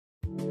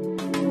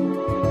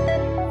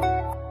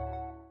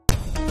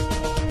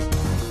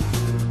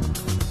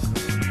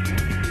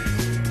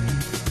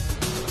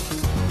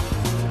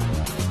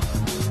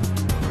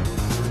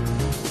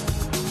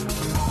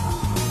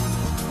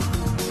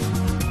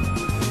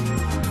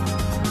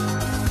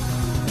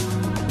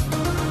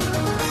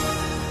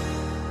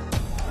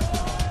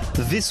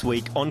This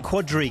week on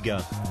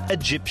Quadriga,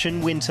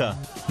 Egyptian winter,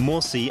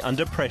 Morsi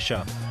under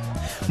pressure.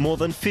 More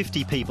than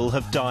 50 people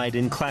have died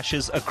in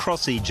clashes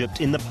across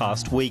Egypt in the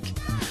past week.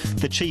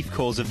 The chief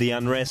cause of the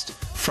unrest,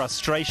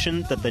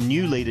 frustration that the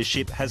new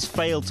leadership has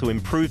failed to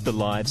improve the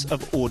lives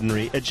of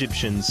ordinary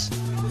Egyptians.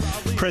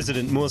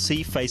 President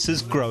Morsi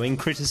faces growing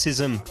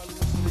criticism.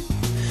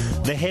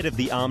 The head of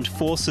the armed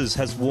forces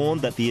has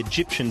warned that the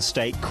Egyptian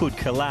state could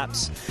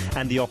collapse,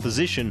 and the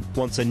opposition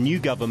wants a new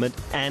government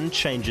and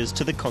changes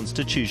to the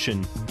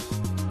constitution.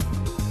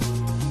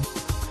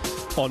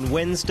 On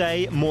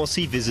Wednesday,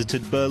 Morsi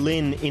visited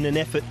Berlin in an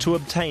effort to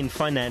obtain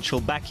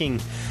financial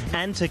backing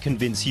and to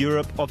convince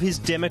Europe of his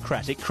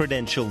democratic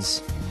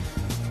credentials.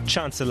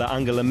 Chancellor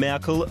Angela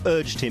Merkel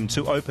urged him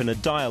to open a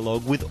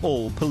dialogue with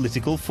all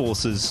political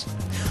forces.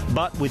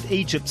 But with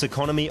Egypt's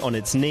economy on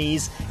its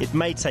knees, it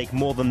may take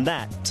more than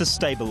that to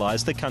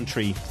stabilise the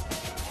country.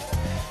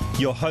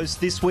 Your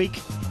host this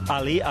week,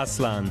 Ali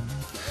Aslan.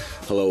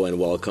 Hello and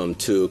welcome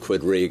to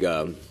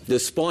Quadriga.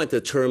 Despite the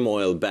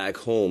turmoil back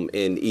home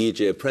in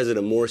Egypt,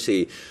 President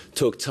Morsi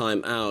took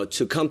time out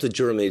to come to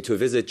Germany, to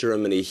visit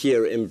Germany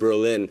here in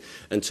Berlin,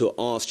 and to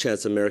ask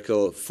Chancellor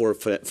Merkel for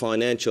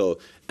financial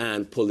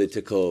and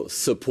political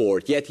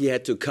support. Yet he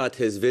had to cut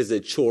his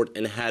visit short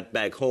and head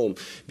back home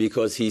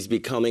because he's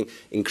becoming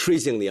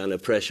increasingly under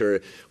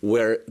pressure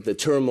where the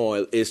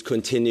turmoil is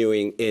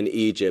continuing in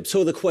Egypt.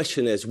 So the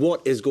question is,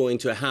 what is going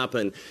to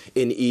happen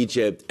in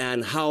Egypt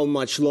and how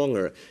much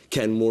longer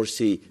can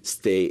Morsi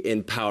stay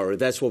in power?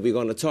 That's what we're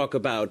going to talk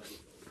about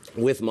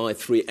with my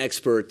three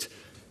experts,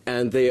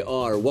 and they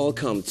are: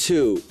 welcome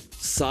to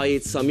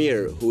Said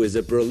Samir, who is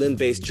a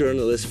Berlin-based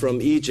journalist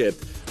from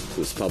Egypt,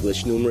 who's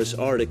published numerous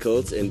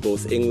articles in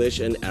both English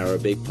and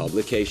Arabic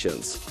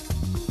publications.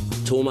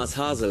 Thomas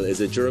Hasel is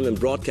a German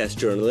broadcast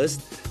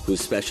journalist who's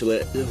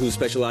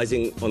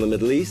specializing on the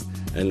Middle East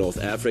and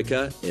North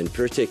Africa in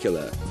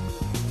particular.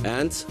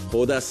 And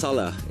Hoda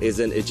Salah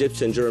is an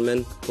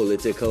Egyptian-German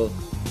political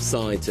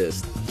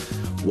scientist.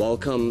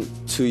 Welcome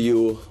to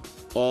you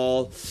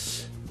all.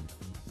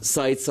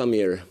 Said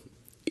Samir,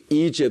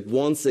 Egypt,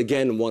 once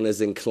again, one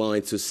is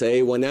inclined to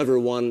say, whenever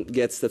one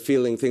gets the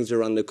feeling things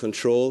are under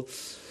control,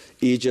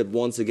 Egypt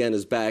once again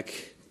is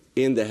back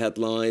in the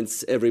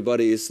headlines.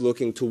 Everybody is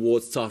looking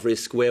towards Tahrir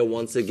Square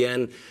once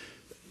again.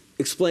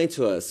 Explain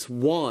to us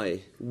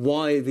why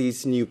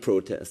these new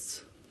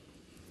protests?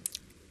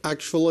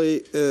 Actually,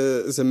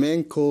 the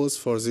main cause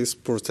for this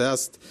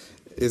protest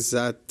is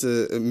that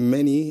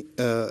many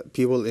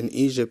people in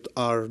Egypt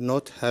are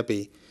not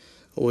happy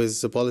with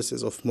the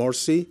policies of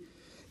Morsi.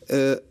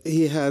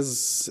 He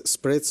has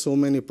spread so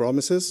many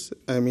promises,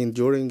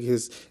 during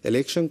his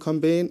election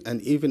campaign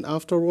and even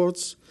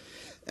afterwards,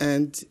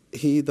 and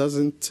he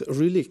doesn't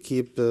really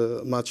keep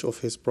much of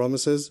his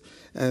promises,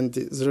 and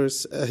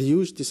there's a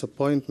huge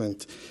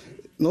disappointment,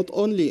 not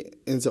only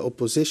in the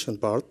opposition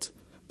part,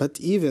 but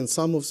even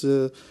some of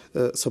the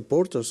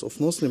supporters of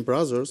Muslim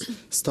Brothers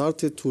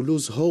started to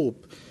lose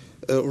hope.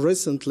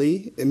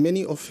 Recently,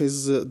 many of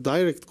his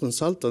direct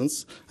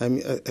consultants,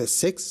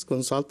 6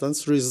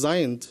 consultants,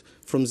 resigned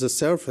from the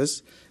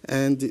service,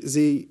 and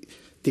they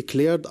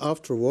declared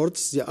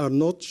afterwards they are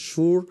not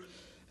sure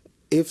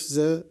if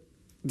the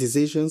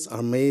decisions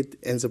are made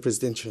in the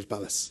presidential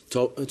palace.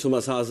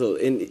 Thomas Hasel,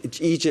 in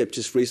Egypt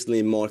just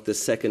recently marked the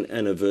 2nd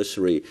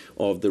anniversary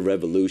of the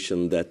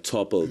revolution that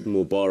toppled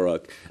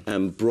Mubarak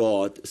and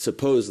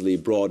supposedly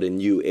brought a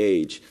new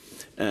age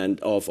and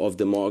of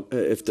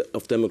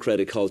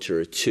democratic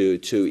culture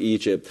to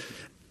Egypt.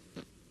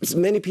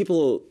 Many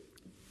people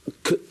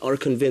are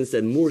convinced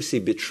that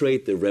Morsi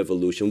betrayed the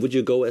revolution. Would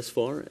you go as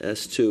far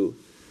as to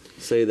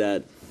say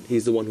that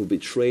he's the one who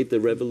betrayed the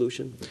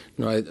revolution?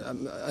 No,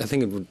 I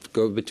think it would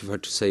go a bit too far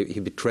to say he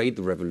betrayed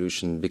the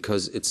revolution,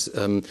 because it's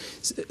a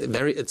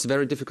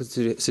very difficult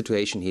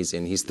situation he's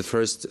in. He's the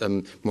first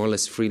more or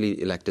less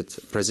freely elected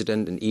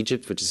president in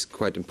Egypt, which is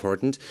quite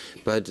important.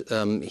 But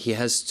he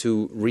has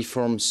to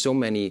reform so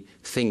many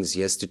things.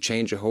 He has to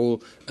change a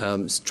whole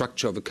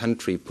structure of a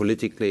country,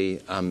 politically,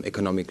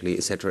 economically,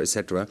 etc.,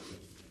 etc.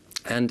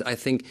 And I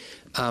think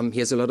he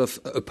has a lot of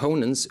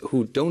opponents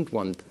who don't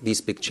want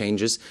these big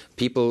changes,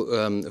 people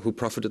who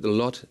profited a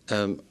lot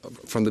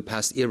from the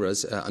past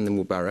eras under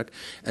Mubarak.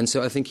 And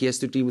so I think he has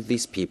to deal with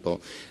these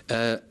people.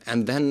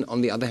 And then,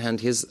 on the other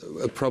hand, he has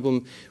a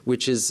problem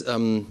which is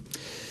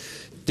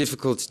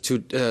difficult to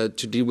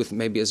deal with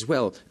maybe as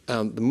well.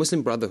 The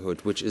Muslim Brotherhood,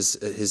 which is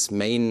the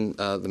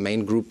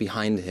main group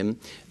behind him,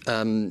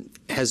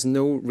 has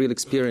no real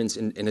experience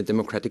in a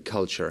democratic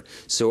culture.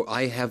 So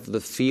I have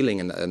the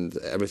feeling, and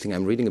everything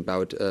I'm reading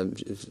about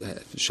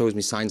shows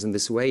me signs in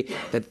this way,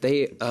 that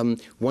they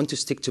want to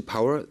stick to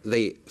power.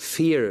 They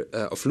fear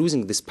of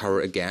losing this power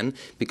again,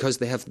 because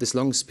they have this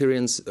long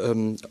experience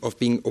of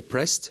being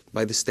oppressed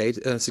by the state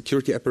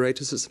security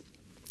apparatuses.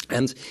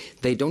 And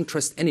they don't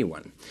trust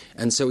anyone.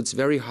 And so it's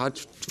very hard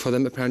for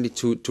them, apparently,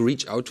 to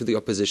reach out to the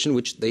opposition,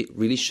 which they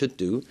really should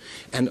do.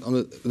 And on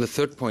the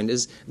third point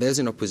is there's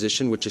an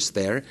opposition which is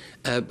there,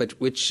 but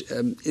which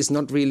is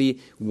not really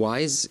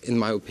wise, in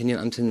my opinion,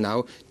 until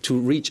now, to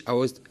reach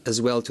out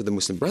as well to the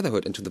Muslim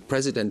Brotherhood and to the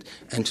president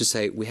and to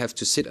say we have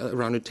to sit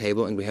around a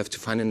table and we have to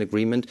find an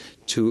agreement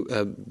to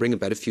bring a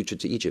better future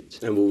to Egypt.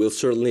 And we will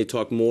certainly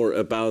talk more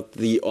about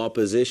the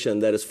opposition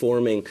that is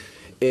forming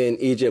in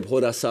Egypt.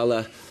 Hoda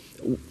Salah,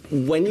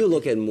 when you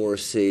look at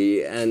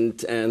Morsi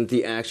and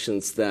the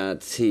actions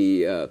that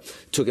he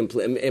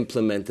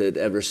implemented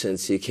ever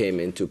since he came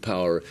into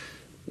power,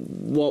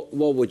 what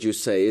would you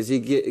say? Is he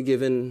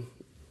given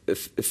a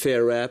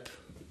fair rap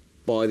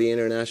by the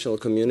international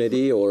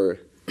community, or?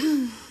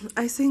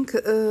 I think,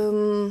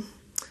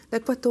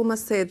 like what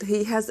Thomas said,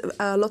 he has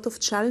a lot of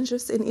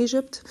challenges in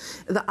Egypt.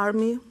 The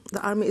army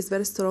is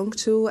very strong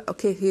too.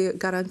 Okay, he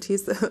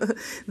guarantees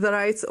the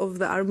rights of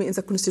the army in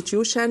the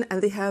constitution,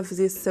 and they have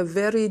this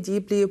very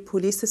deeply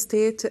police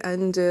state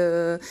and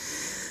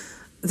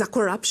the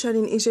corruption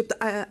in Egypt.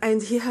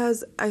 And he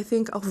has, I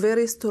think, a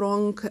very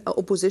strong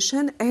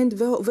opposition and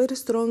very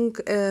strong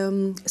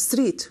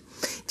street.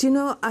 Do you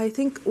know, I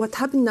think what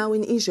happened now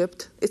in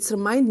Egypt, it's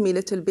remind me a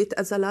little bit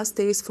as the last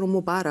days from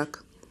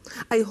Mubarak.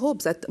 I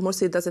hope that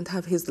Morsi doesn't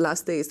have his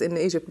last days in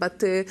Egypt,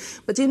 but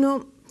you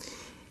know,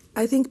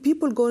 I think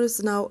people go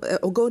now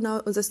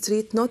on the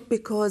street not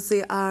because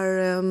they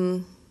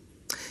are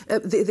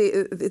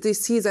they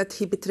see that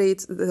he betrayed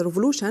the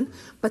revolution,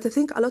 but I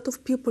think a lot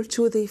of people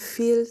too they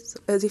feel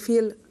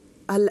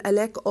a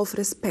lack of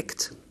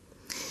respect.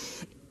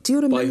 Do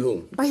you remember?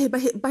 By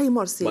whom? By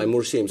Morsi. By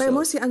Morsi himself. By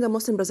Morsi and the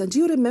Muslim Brotherhood. Do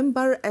you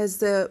remember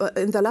as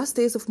in the last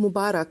days of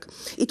Mubarak,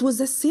 it was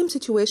the same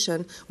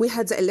situation. We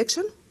had the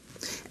election,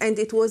 and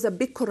it was a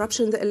big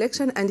corruption in the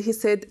election, and he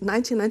said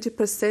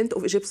 90%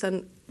 of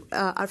Egyptians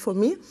are for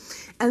me.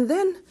 And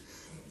then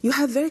you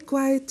had very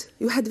quiet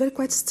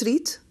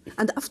street,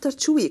 and after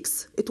 2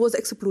 weeks, it was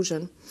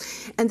explosion.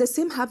 And the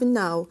same happened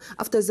now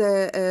after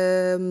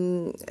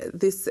the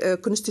this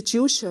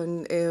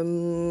constitution.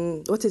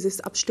 What is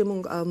this?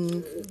 Abstimmung.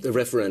 The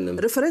referendum.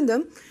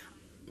 Referendum.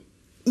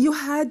 You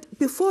had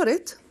before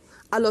it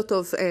a lot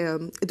of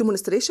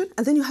demonstration,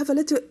 and then you have a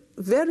little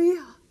very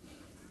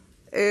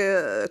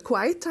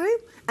quiet time,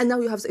 and now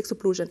you have the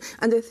explosion.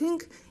 And I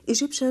think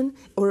Egyptian,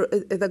 or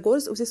the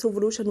goals of this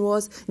revolution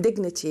was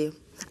dignity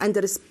and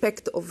the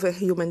respect of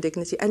human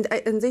dignity. And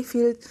they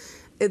feel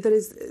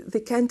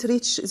they can't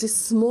reach these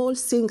small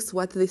things,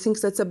 what they think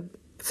that's a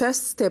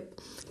first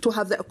step to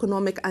have the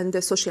economic and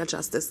the social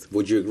justice.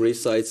 Would you agree,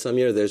 Said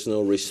Samir, there's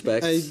no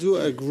respect? I do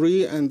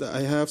agree, and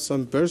I have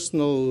some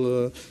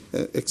personal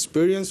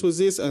experience with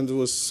this, and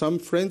with some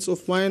friends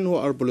of mine who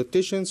are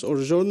politicians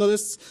or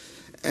journalists,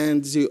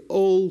 and they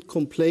all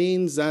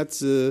complain that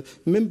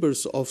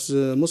members of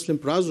the Muslim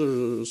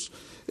Brothers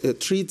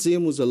treat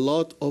them with a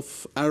lot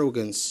of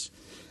arrogance.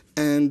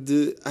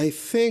 And I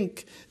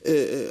think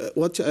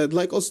what I'd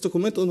like also to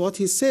comment on what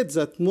he said,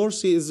 that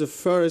Morsi is the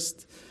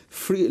first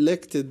free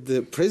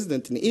elected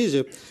president in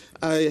Egypt.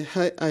 I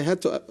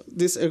had to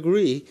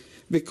disagree,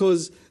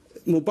 because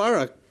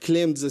Mubarak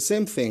claimed the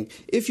same thing.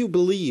 If you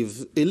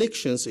believe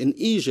elections in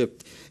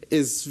Egypt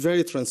is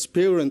very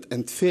transparent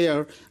and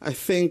fair, I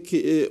think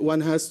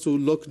one has to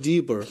look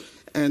deeper.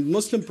 And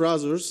Muslim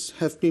Brothers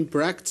have been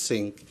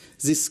practicing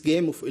this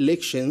game of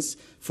elections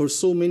for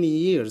so many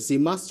years. They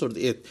mastered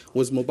it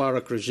with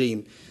Mubarak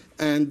regime.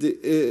 And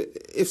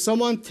if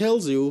someone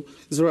tells you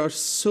there are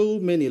so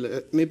many,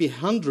 maybe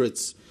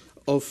hundreds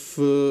of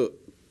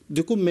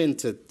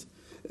documented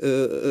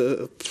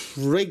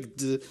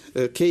rigged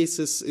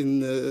cases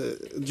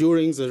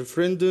during the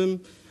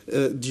referendum,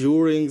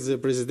 during the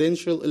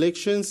presidential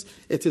elections,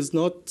 it is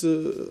not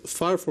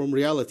far from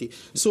reality.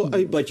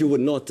 But you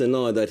would not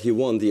deny that he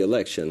won the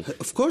election.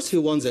 Of course he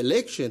won the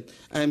election.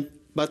 And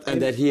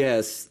that he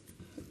has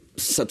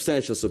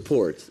substantial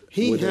support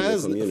within the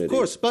community. Of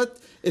course, but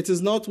it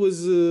is not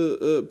with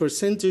the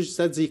percentage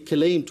that they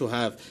claim to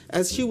have.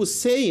 As he was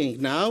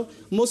saying now,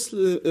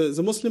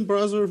 the Muslim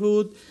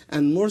Brotherhood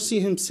and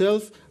Morsi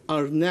himself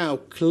are now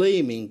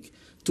claiming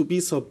to be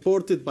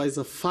supported by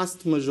the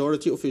vast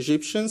majority of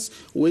Egyptians,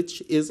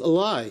 which is a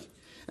lie.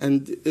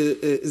 And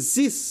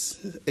this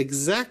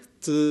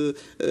exact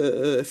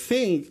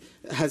thing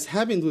has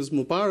happened with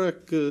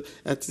Mubarak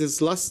at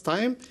this last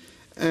time.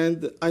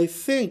 And I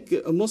think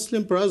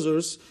Muslim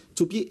Brothers,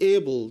 to be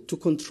able to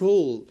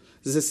control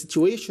the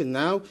situation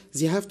now,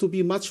 they have to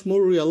be much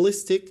more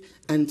realistic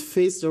and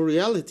face the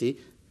reality.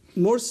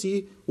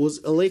 Morsi was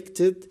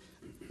elected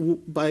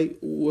by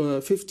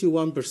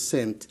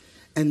 51%.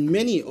 And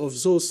many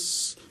of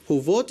those who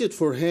voted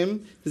for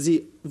him,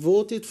 they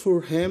voted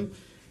for him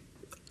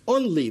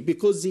only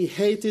because they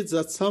hated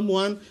that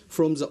someone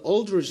from the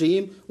old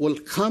regime will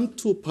come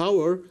to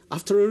power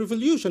after a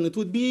revolution. It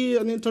would be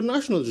an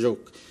international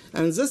joke.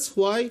 And that's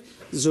why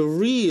the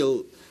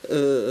real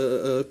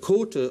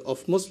quota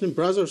of Muslim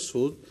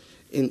Brotherhood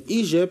in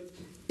Egypt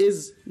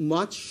is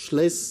much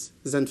less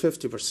than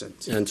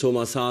 50%. And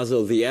Thomas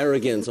Hasel, the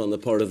arrogance on the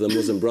part of the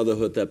Muslim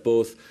Brotherhood that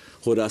both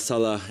Huda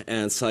Salah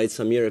and Said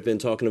Samir have been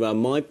talking about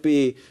might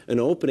be an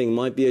opening,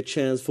 might be a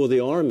chance for the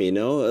army,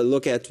 no?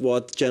 Look at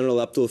what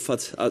General Abdul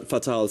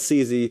Fattah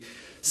al-Sisi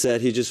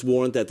said. He just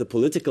warned that the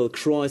political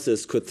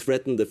crisis could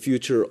threaten the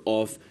future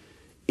of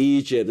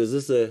Egypt. Is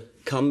this a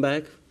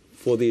comeback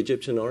for the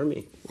Egyptian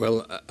army?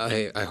 Well,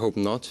 I hope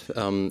not,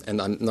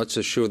 and I'm not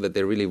so sure that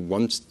they really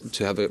want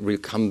to have a real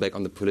comeback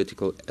on the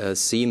political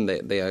scene.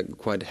 They are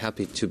quite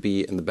happy to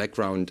be in the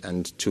background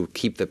and to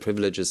keep their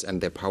privileges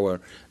and their power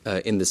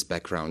in this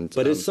background.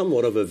 But it's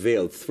somewhat of a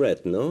veiled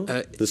threat, no?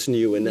 This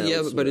new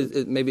announcement. Yeah,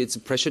 but maybe it's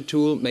a pressure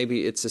tool.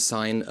 Maybe it's a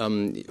sign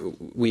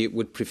we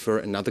would prefer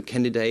another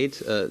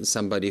candidate,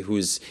 somebody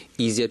who's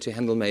easier to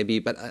handle maybe.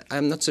 But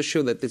I'm not so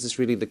sure that this is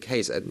really the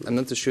case. I'm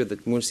not so sure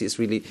that Morsi is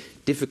really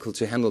difficult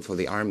to handle for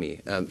the army.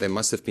 There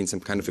must have been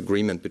some kind of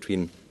agreement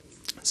between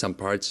some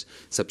parts,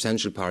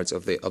 substantial parts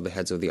of the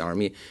heads of the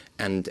army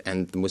and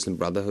the Muslim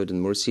Brotherhood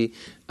and Morsi.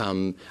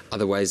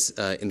 Otherwise,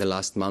 in the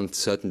last month,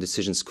 certain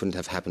decisions couldn't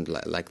have happened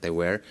like they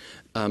were.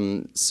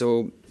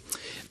 So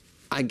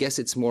I guess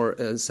it's more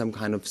some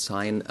kind of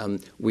sign.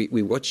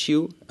 We watch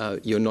you.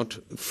 You're not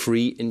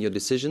free in your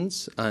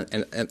decisions.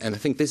 And I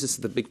think this is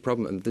the big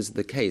problem, and this is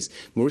the case.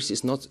 Morsi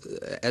is not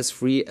as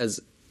free as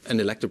an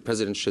elected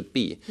president should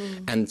be.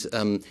 And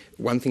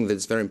one thing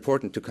that's very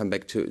important, to come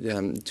back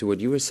to what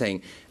you were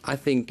saying, I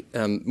think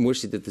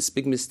Morsi did this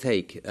big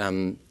mistake,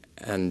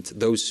 and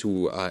those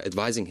who are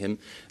advising him,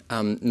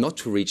 not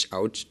to reach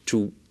out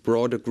to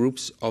broader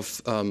groups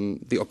of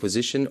the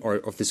opposition or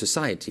of the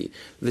society.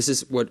 This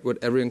is what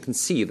everyone can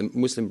see. The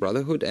Muslim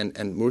Brotherhood and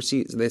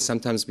Morsi, they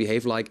sometimes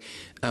behave like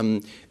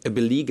a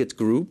beleaguered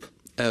group,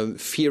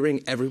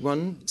 fearing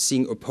everyone,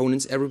 seeing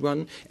opponents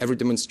everyone. Every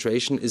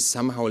demonstration is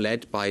somehow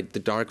led by the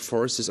dark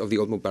forces of the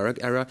old Mubarak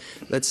era.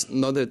 That's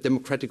not a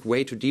democratic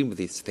way to deal with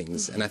these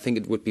things. And I think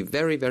it would be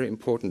very, very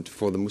important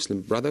for the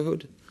Muslim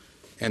Brotherhood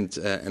and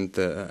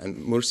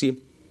Morsi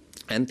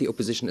and the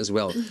opposition as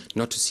well,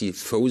 not to see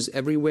foes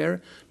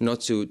everywhere, not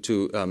to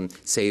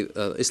say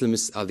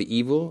Islamists are the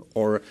evil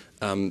or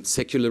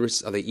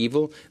secularists are the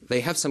evil.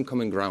 They have some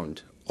common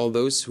ground. All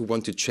those who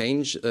want to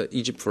change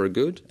Egypt for a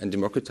good and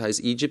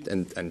democratize Egypt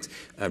and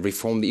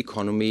reform the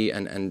economy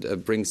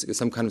and bring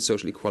some kind of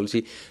social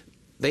equality,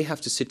 they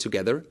have to sit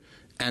together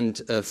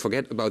and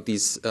forget about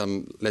these,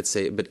 let's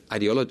say, a bit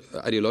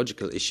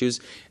ideological issues.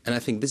 And I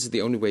think this is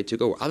the only way to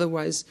go.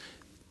 Otherwise,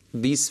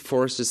 these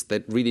forces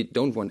that really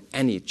don't want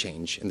any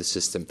change in the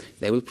system,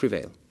 they will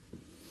prevail.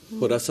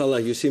 Huda Salah,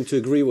 you seem to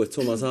agree with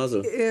Thomas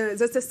Hasel.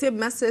 That's the same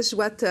message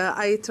what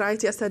I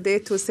tried yesterday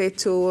to say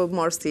to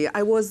Morsi.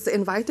 I was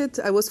invited.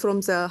 I was from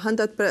the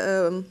 100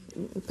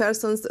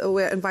 persons who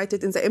were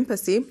invited in the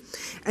embassy.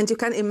 And you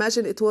can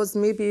imagine it was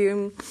maybe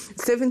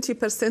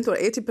 70% or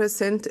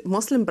 80%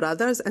 Muslim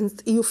brothers.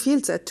 And you feel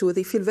that too.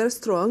 They feel very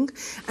strong.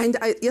 And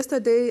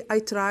yesterday I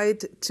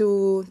tried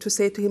to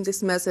say to him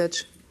this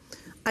message.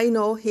 I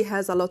know he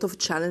has a lot of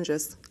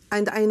challenges.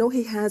 And I know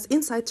he has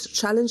inside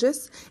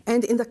challenges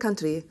and in the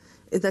country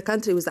with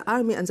the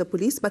army and the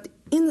police, but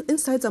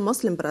inside the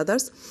Muslim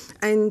brothers.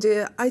 And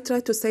I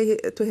try to say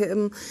to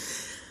him,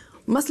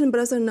 Muslim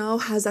brother now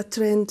has a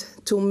trend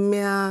to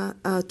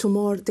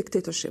more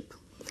dictatorship.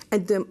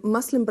 And the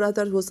Muslim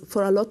brother was,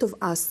 for a lot of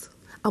us,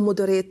 a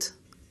moderate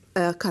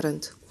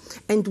current.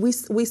 And we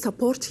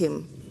support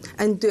him.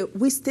 And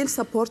we still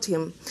support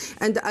him.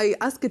 And I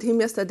asked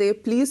him yesterday,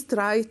 please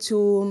try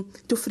to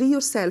free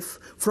yourself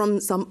from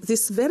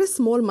these very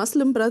small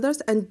Muslim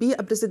brothers and be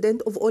a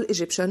president of all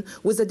Egyptian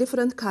with the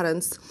different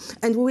currents.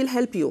 And we will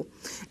help you.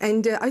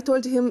 And I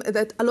told him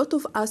that a lot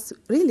of us,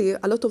 really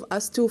a lot of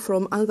us too,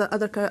 from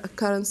other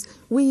currents,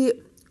 we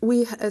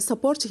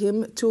support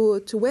him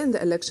to win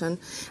the election.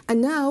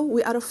 And now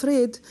we are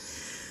afraid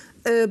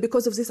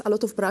because of this, a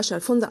lot of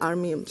pressure from the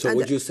army. So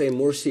would you say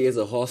Morsi is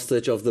a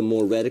hostage of the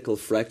more radical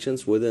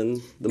fractions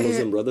within the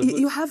Muslim Brotherhood?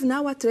 You have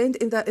now a trend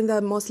in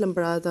the Muslim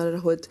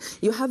Brotherhood.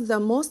 You have the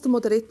most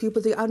moderate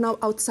people, they are now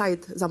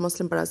outside the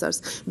Muslim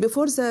Brothers.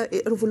 Before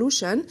the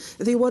revolution,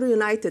 they were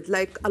united,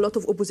 like a lot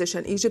of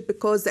opposition in Egypt,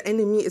 because the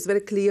enemy is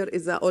very clear,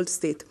 is the old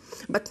state.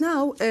 But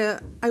now,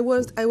 I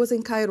was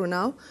in Cairo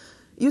now.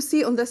 You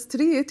see on the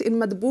street, in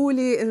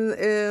Madbouli,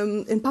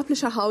 in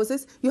publisher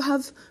houses, you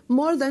have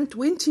more than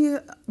 20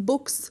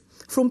 books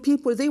from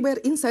people. They were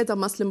inside the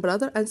Muslim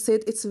Brother and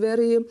said, it's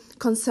very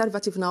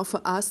conservative now for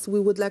us. We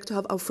would like to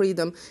have our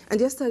freedom. And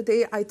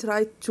yesterday, I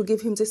tried to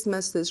give him this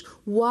message.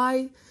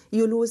 Why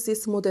you lose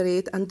this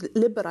moderate and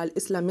liberal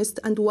Islamist,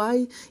 and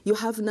why you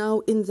have now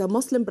in the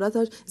Muslim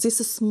Brother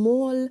these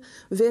small,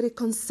 very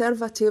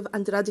conservative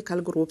and radical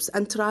groups,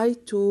 and try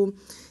to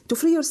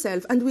free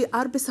yourself, and we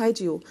are beside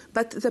you.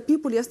 But the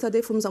people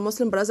yesterday from the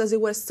Muslim Brothers, they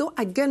were so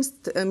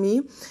against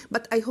me,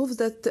 but I hope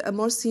that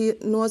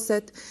Morsi knows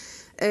that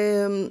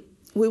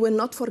we will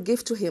not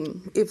forgive to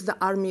him if the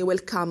army will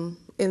come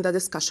in the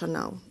discussion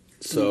now.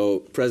 So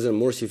President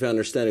Morsi, if I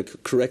understand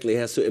it correctly,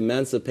 has to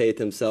emancipate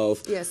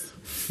himself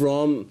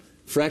from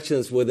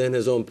fractions within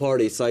his own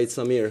party. Said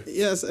Samir.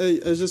 Yes,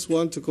 I just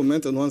want to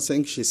comment on one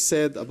thing she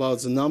said about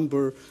the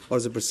number or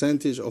the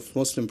percentage of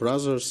Muslim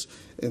brothers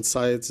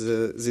inside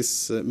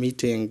this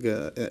meeting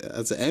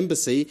at the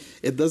embassy.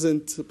 It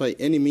doesn't by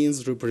any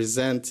means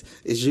represent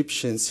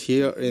Egyptians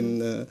here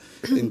in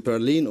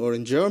Berlin or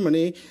in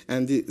Germany,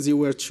 and they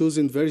were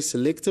chosen very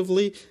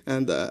selectively.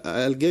 And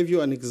I'll give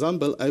you an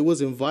example. I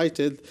was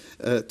invited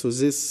to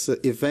this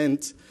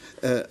event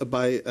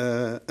by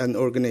an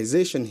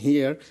organization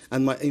here,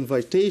 and my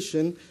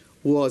invitation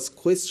was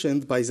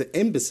questioned by the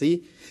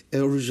embassy,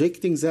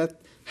 rejecting that.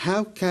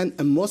 How can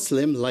a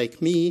Muslim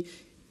like me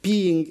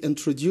being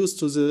introduced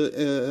to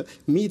the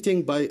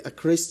meeting by a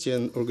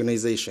Christian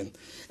organization?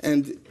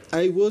 And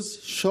I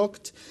was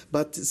shocked,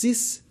 but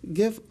this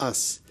gave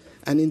us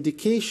an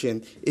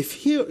indication. If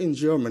here in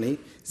Germany,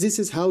 this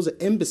is how the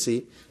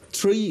embassy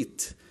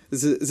treat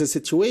the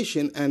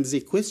situation, and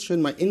they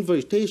question my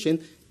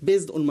invitation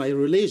based on my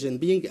religion,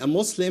 being a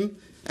Muslim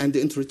and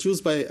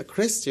introduced by a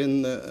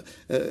Christian,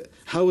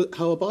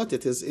 how about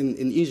it is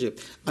in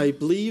Egypt? I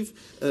believe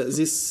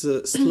this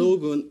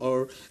slogan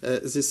or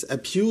this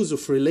abuse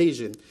of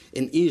religion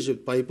in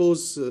Egypt by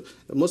both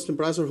Muslim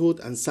Brotherhood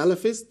and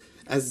Salafists,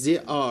 as they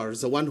are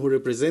the one who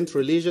represent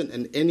religion,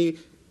 and any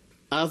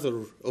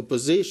other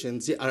opposition,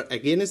 they are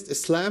against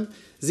Islam.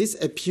 This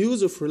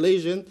abuse of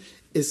religion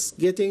is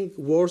getting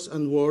worse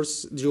and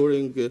worse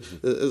during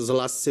the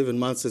last 7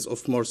 months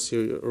of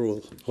Morsi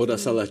rule. Hoda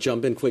Salah,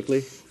 jump in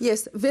quickly.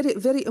 Yes, very,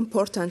 very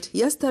important.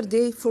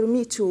 Yesterday, for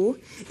me too,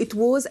 it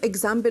was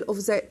example of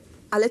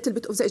a little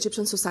bit of the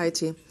Egyptian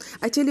society.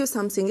 I tell you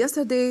something.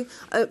 Yesterday,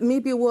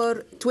 maybe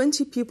were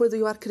 20 people that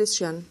were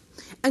Christian.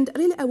 And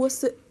really, I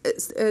was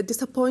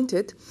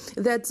disappointed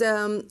that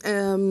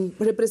the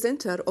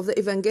representative of the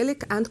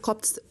Evangelic and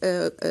Copt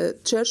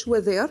church were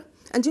there.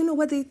 And you know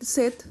what they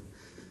said?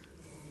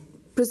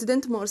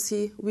 President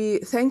Morsi, we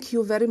thank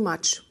you very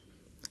much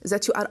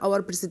that you are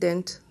our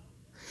president.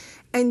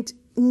 And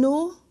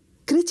no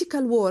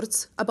critical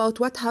words about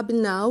what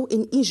happened now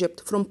in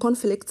Egypt from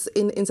conflicts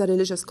in the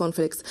religious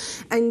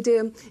conflicts. And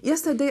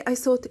yesterday I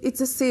thought it's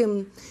the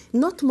same.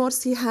 Not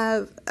Morsi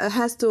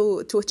has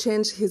to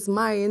change his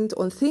mind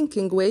on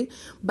thinking way,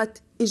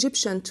 but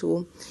Egyptian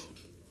too.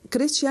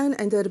 Christian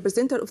and the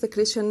representative of the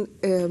Christian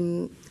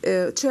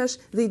church,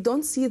 they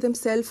don't see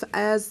themselves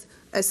as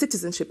a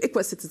citizenship,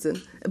 equal citizen.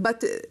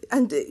 But,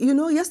 and you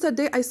know,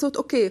 yesterday I thought,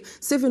 okay,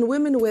 7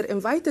 women were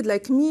invited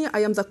like me, I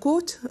am the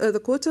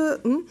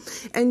quota,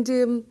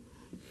 and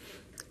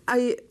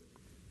I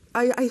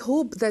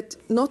hope that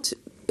not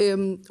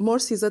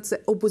Morsi, that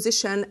the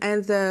opposition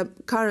and the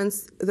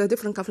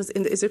different currents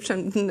in the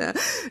Egyptian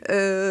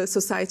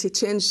society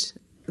change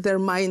their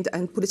mind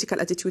and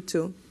political attitude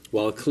too.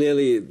 Well,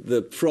 clearly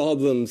the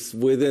problems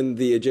within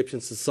the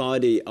Egyptian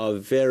society are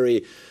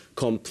very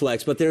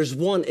complex, but there's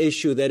one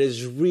issue that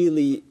is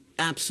really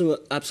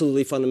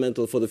absolutely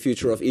fundamental for the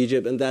future of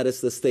Egypt, and that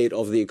is the state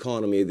of the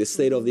economy. The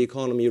state of the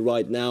economy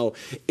right now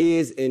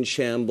is in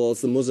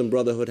shambles. The Muslim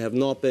Brotherhood have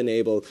not been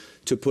able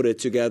to put it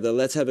together.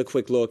 Let's have a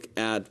quick look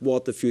at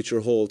what the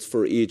future holds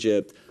for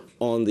Egypt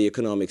on the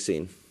economic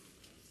scene.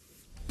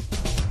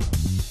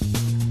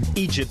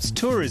 Egypt's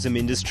tourism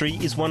industry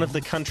is one of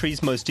the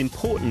country's most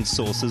important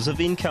sources of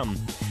income.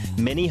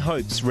 Many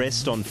hopes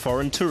rest on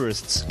foreign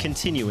tourists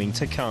continuing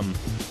to come.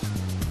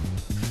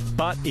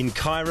 But in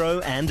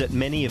Cairo and at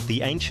many of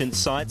the ancient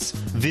sites,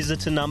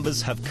 visitor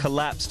numbers have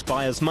collapsed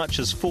by as much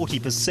as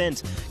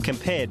 40%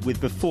 compared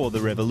with before the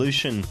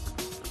revolution.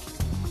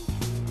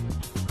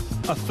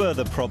 A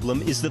further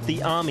problem is that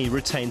the army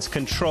retains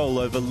control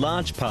over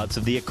large parts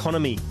of the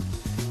economy.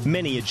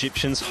 Many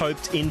Egyptians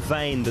hoped in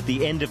vain that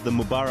the end of the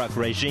Mubarak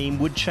regime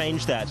would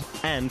change that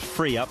and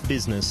free up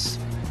business.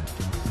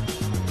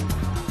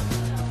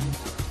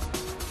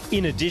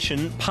 In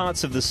addition,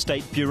 parts of the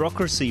state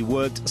bureaucracy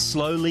worked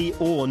slowly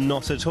or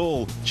not at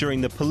all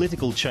during the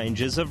political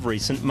changes of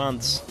recent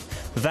months.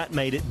 That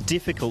made it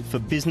difficult for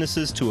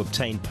businesses to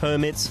obtain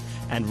permits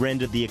and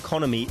rendered the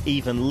economy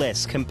even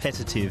less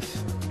competitive.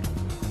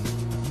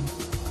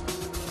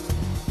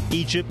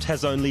 Egypt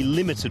has only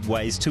limited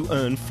ways to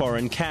earn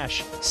foreign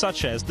cash,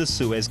 such as the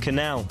Suez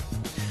Canal.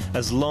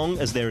 As long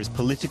as there is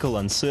political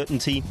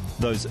uncertainty,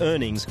 those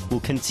earnings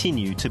will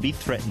continue to be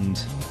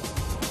threatened.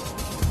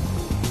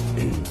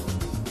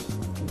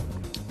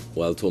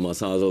 Well,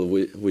 Thomas Hazel,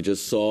 we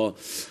just saw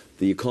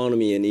the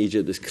economy in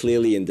Egypt is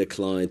clearly in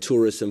decline.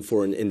 Tourists and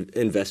foreign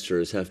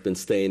investors have been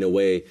staying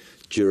away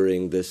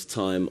during this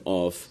time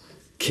of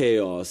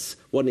chaos.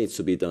 What needs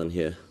to be done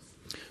here?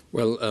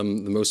 Well, the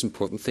most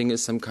important thing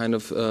is some kind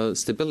of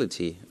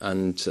stability,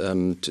 and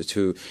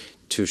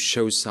to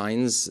show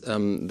signs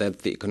that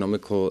the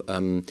economical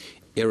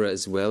era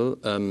as well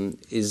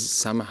is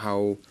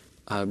somehow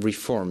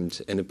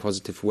reformed in a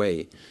positive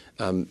way.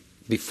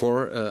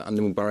 Before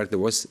under Mubarak,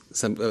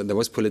 there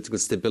was political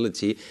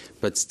stability,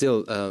 but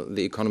still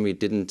the economy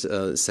didn't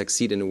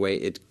succeed in a way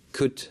it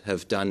could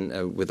have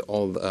done with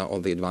all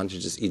the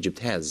advantages Egypt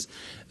has.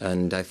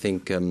 And I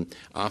think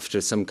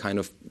after some kind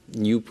of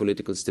new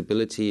political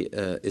stability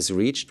is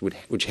reached,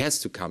 which has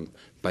to come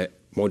by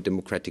more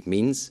democratic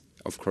means,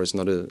 of course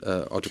not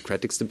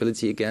autocratic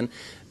stability again,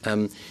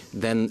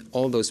 then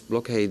all those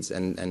blockades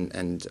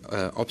and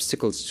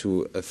obstacles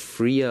to a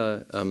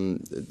freer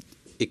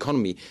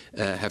economy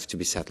have to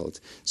be settled.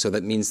 So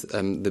that means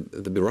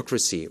the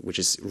bureaucracy, which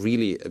is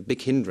really a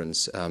big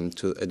hindrance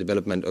to a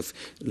development of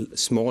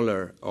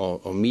smaller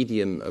or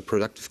medium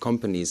productive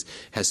companies,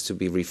 has to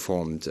be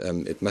reformed.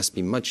 It must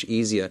be much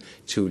easier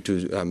to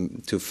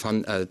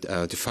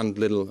fund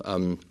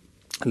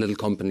little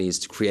companies,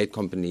 to create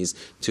companies,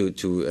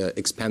 to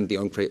expand their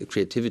own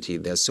creativity.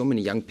 There are so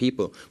many young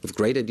people with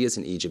great ideas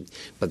in Egypt,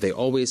 but they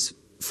always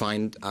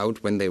find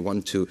out when they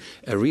want to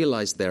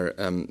realize their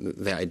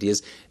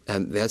ideas,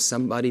 there's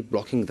somebody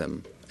blocking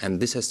them.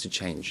 And this has to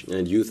change.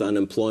 And youth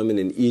unemployment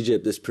in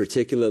Egypt is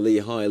particularly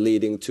high,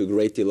 leading to a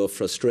great deal of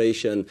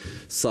frustration.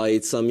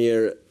 Said,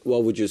 Samir,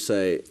 what would you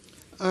say?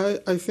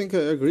 I think I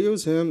agree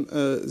with him.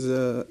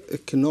 The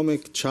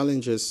economic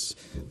challenges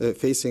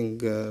facing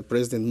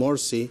President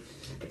Morsi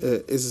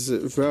is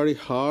very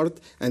hard,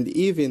 and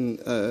even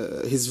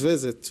his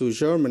visit to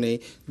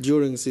Germany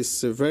during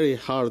this very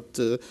hard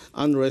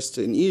unrest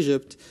in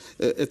Egypt,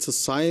 it's a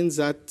sign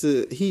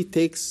that he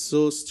takes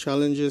those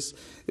challenges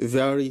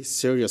very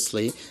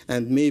seriously,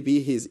 and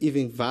maybe he's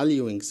even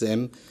valuing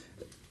them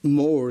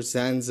more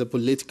than the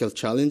political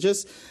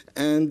challenges.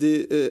 And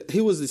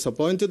he was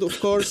disappointed, of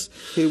course.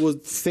 He was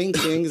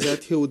thinking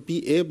that he would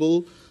be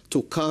able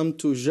to come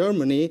to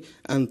Germany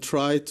and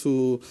try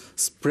to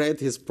spread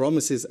his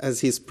promises as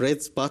he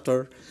spreads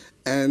butter.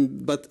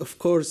 But of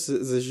course,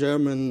 the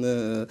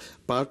German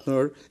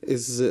partner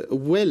is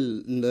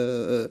well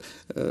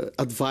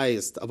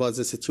advised about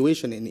the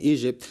situation in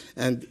Egypt.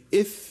 And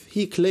if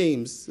he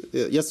claims,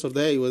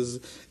 yesterday was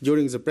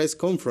during the press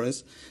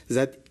conference,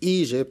 that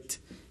Egypt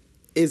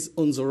is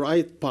on the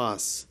right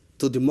path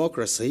to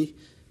democracy,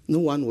 no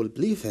one will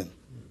believe him,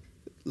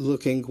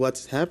 looking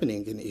what's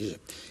happening in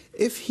Egypt.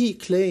 If he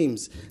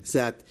claims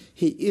that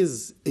he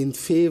is in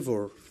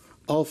favor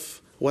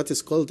of what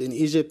is called in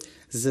Egypt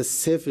the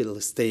civil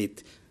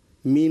state,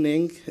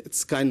 meaning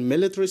it's kind of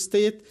military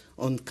state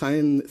on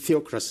kind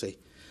theocracy,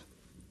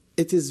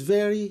 it is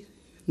very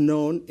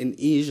known in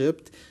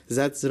Egypt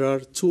that there are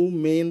two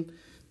main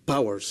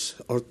powers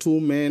or two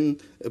main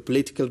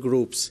political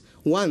groups.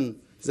 One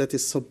that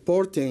is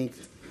supporting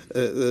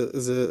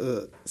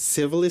the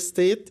civil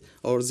state,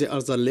 or they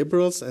are the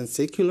liberals and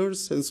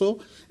seculars and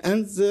so,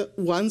 and the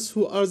ones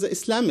who are the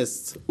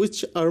Islamists,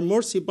 which are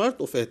Morsi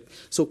part of it.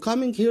 So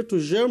coming here to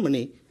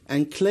Germany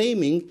and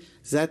claiming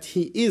that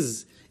he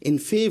is in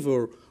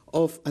favor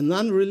of a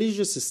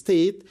non-religious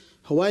state,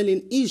 while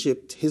in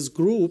Egypt his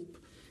group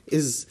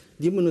is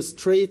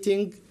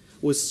demonstrating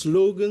with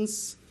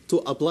slogans to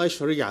apply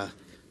Sharia.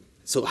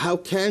 So how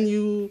can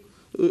you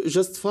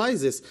justify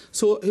this?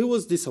 So he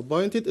was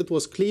disappointed. It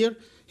was clear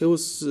he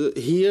was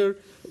here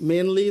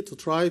mainly to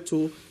try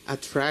to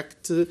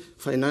attract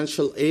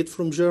financial aid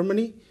from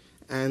Germany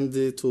and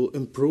to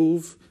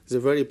improve the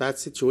very bad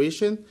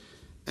situation.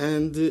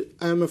 And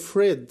I'm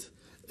afraid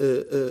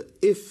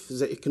if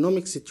the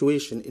economic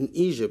situation in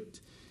Egypt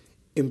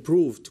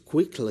improved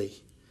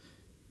quickly,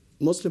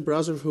 Muslim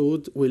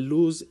Brotherhood will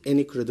lose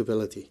any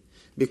credibility,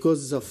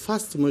 because the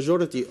vast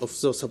majority of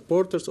the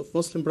supporters of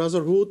Muslim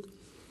Brotherhood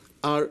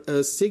are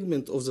a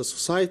segment of the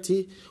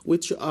society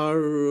which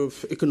are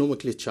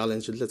economically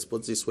challenged, let's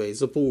put it this way,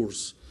 the poor.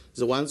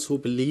 The ones who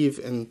believe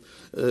in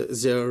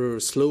their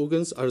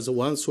slogans are the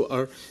ones who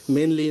are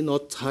mainly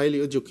not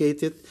highly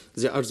educated.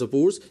 They are the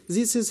poor.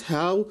 This is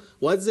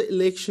what the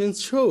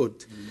elections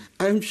showed.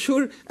 I'm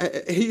sure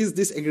he is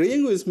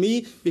disagreeing with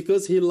me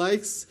because he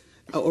likes,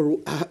 or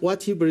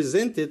what he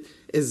presented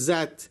is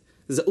that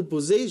the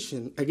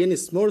opposition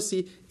against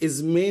Morsi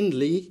is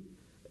mainly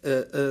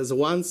the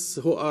ones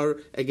who are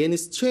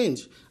against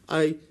change.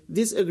 I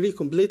disagree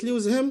completely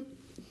with him.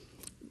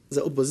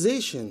 The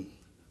opposition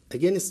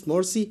against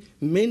Morsi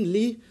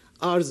mainly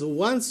are the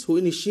ones who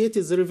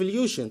initiated the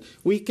revolution.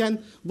 We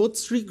can put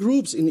three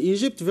groups in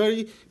Egypt,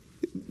 very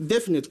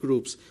definite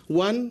groups.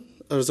 One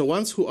are the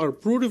ones who are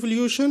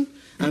pro-revolution,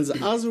 and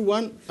the other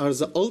one are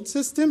the old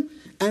system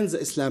and the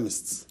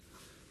Islamists.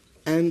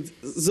 And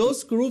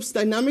those groups'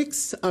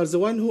 dynamics are the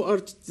one who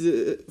are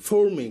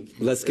forming.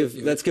 Let's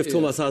give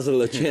Thomas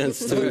Hazel a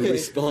chance to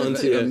respond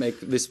to it. Make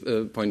this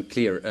point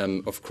clear.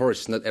 Of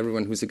course, not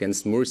everyone who's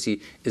against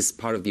Morsi is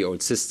part of the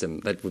old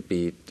system. That would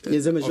be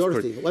is a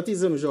majority. What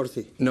is a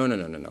majority? No.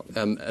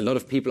 A lot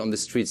of people on the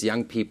streets,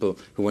 young people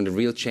who want a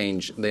real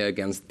change, they are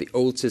against the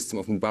old system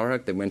of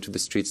Mubarak. They went to the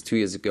streets 2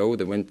 years ago.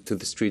 They went to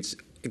the streets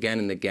again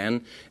and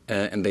again,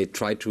 and they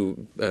try to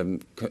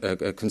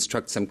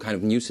construct some kind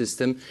of new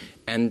system.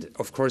 And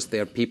of course,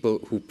 there are people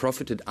who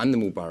profited under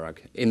Mubarak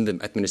in the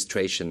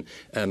administration,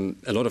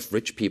 a lot of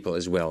rich people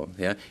as well.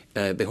 Yeah?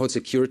 The whole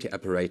security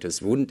apparatus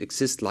wouldn't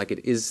exist like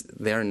it is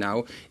there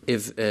now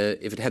if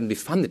it hadn't been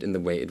funded in the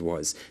way it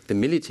was. The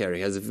military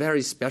has a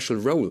very special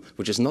role,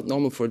 which is not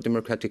normal for a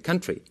democratic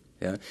country.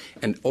 Yeah?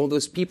 And all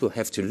those people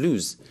have to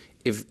lose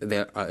if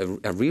there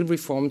are real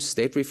reforms,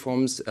 state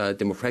reforms,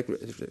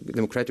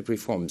 democratic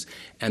reforms.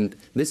 And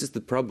this is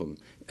the problem.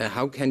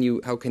 How can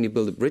you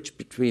build a bridge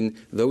between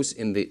those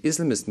in the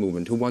Islamist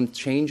movement who want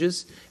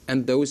changes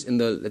and those in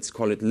the, let's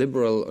call it,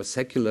 liberal or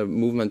secular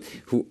movement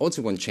who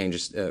also want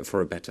changes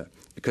for a better?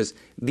 Because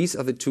these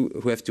are the two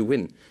who have to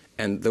win.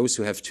 And those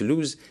who have to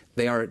lose,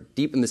 they are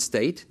deep in the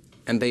state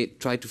and they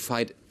try to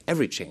fight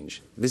every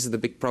change. This is the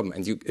big problem,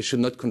 and you should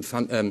not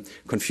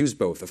confuse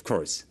both, of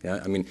course.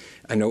 Yeah? I mean,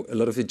 I know a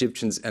lot of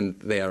Egyptians, and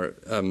they are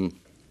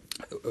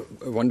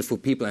wonderful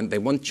people, and they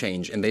want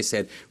change. And they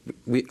said,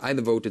 we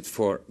either voted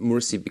for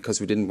Morsi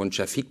because we didn't want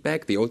Shafiq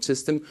back, the old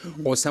system,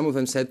 or some of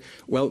them said,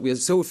 well, we are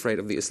so afraid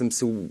of the Islam,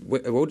 so we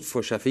voted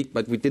for Shafiq,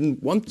 but we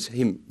didn't want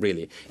him,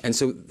 really. And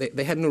so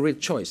they had no real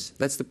choice.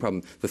 That's the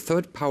problem. The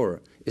third power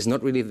is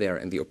not really there,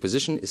 and the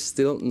opposition is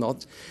still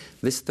not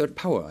this third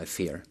power, I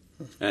fear.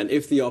 And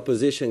if the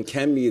opposition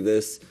can be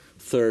this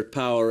third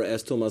power,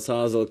 as Thomas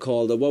Hasel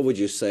called it, what would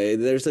you say?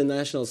 There's a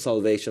National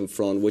Salvation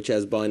Front, which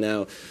has by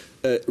now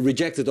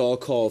rejected all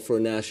call for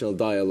national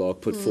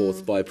dialogue put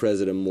forth by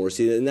President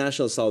Morsi. The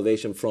National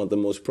Salvation Front, the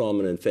most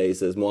prominent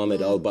faces,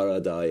 Mohamed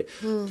al-Baradei,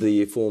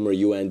 the former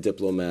UN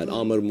diplomat,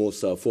 Amr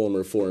Moussa,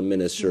 former foreign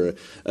minister,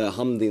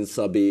 Hamdin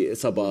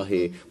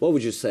Sabahi. What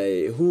would you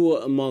say? Who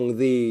among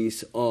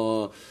these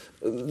are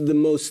the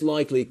most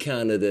likely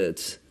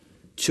candidates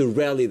to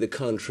rally the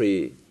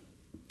country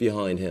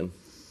behind him?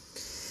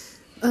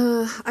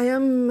 I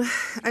am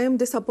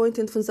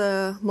disappointed from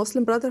the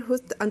Muslim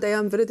Brotherhood, and I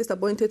am very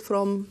disappointed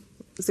from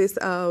this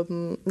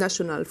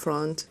National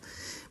Front,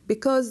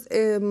 because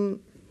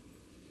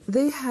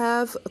they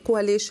have a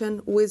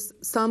coalition with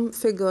some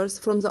figures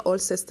from the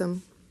old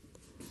system.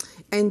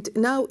 And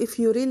now, if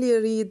you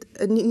really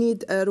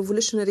need a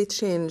revolutionary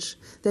change,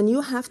 then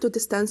you have to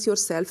distance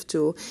yourself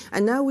too.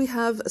 And now we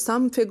have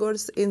some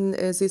figures in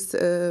this,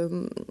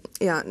 So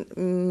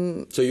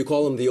you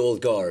call them the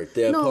old guard?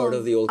 They are part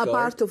of the old guard? A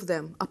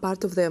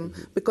part of them.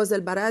 Because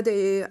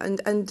al-Baradei,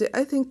 and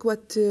I think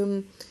what,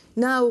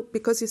 now,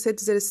 because you said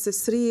there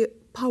is three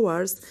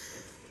powers,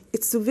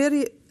 it's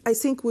very, I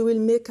think we will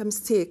make a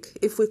mistake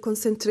if we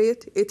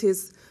concentrate,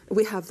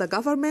 we have the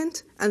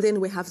government, and then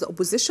we have the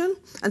opposition,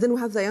 and then we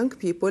have the young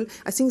people.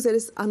 I think there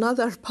is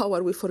another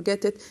power, we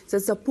forget it,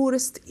 that's the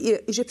poorest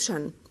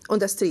Egyptian on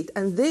the street,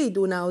 and they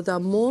do now the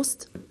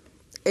most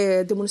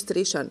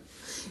demonstration.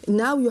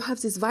 Now you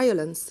have this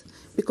violence,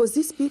 because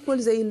these people,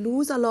 they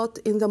lose a lot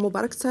in the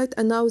Mubarak side,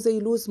 and now they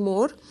lose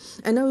more.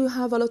 And now you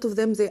have a lot of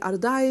them, they are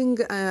dying,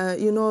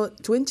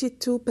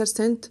 22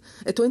 person,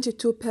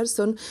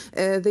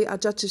 they are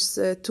judged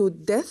to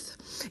death.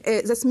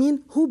 That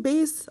means who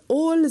pays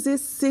all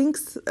these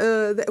things,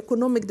 the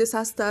economic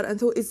disaster, and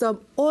who is the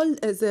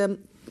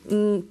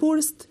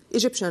poorest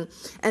Egyptian.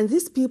 And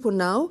these people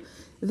now,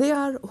 they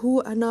are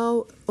who are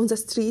now on the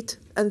street,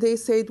 and they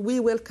said, we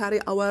will carry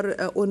our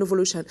own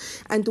revolution.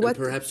 And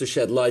perhaps to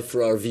shed light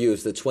for our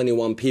views, the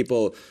 21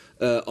 people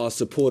are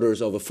supporters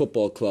of a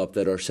football club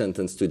that are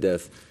sentenced to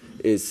death.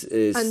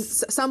 And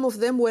some of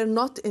them were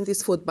not in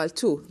this football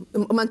too.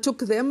 Man took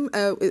them,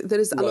 there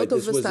is a lot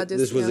of studies.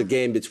 This was a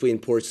game between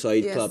Port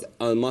Said club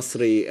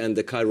Al-Masri and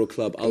the Cairo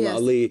club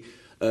Al-Ali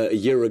a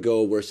year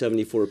ago, where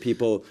 74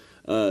 people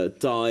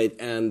died,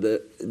 and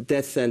the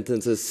death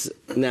sentences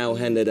now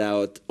handed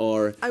out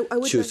are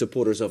to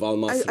supporters of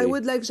Al-Masri. I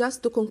would like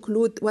just to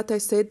conclude what I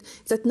said,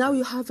 that now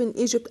you have in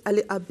Egypt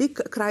a big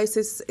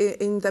crisis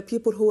in the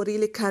people who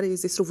really carry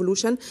this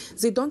revolution.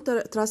 They don't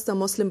trust the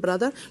Muslim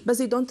Brother, but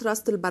they don't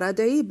trust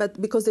al-Baradei, but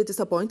because they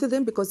disappointed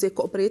them, because they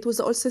cooperate with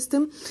the old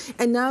system.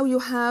 And now you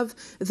have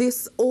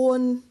this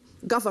own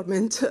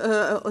government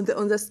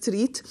on the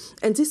street,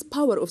 and this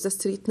power of the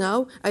street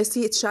now, I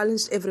see it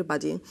challenged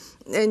everybody,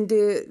 and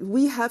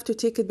we have to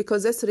take it,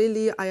 because that's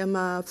really, I am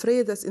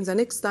afraid that in the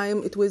next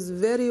time it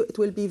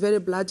will be very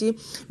bloody,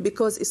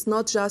 because it's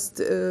not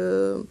just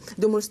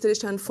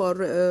demonstration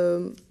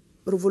for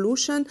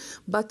revolution,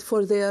 but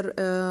for their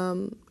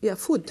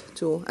food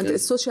too,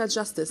 and social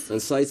justice. And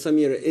Said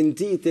Samir,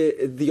 indeed,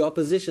 the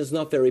opposition is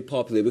not very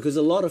popular, because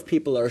a lot of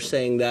people are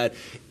saying that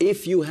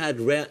if you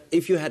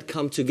had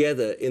come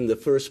together in the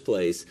first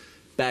place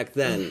back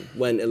then,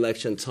 when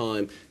election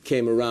time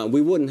came around,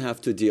 we wouldn't have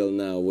to deal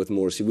now with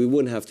Morsi. We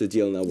wouldn't have to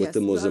deal now with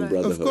the Muslim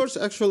Brotherhood. Of course,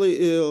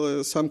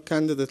 actually, some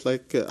candidate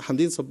like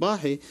Hamdin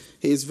Sabahi,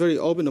 he is very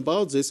open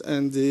about this,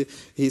 and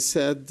he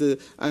said,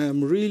 I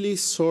am really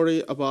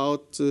sorry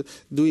about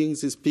doing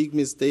this big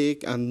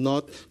mistake and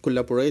not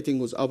collaborating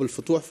with Abdel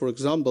Fattah, for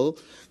example.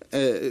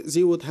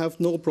 They would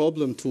have no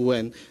problem to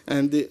win.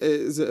 And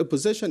the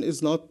opposition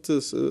is not,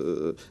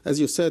 as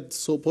you said,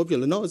 so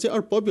popular. No, they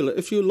are popular.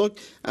 If you look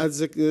at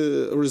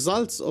the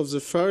results of the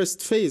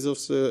first phase of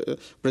the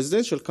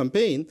presidential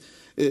campaign,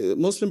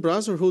 Muslim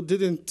Brotherhood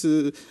didn't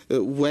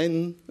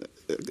win.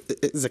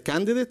 The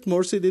candidate,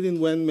 Morsi,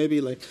 didn't win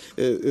maybe like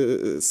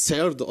a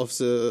third of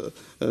the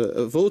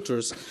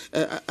voters.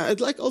 I'd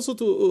like also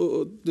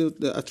to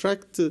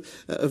attract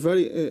a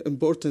very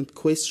important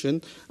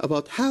question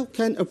about how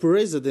can a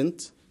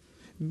president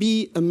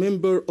be a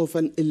member of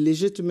an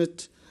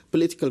illegitimate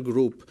political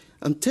group.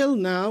 Until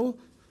now,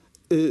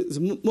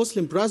 the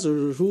Muslim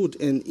Brotherhood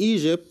in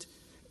Egypt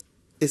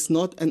is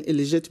not an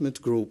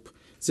illegitimate group.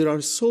 There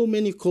are so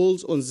many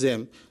calls on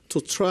them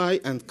to try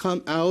and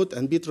come out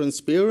and be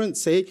transparent,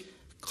 say,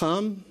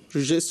 come,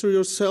 register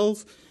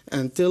yourself,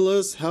 and tell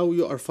us how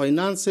you are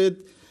financed,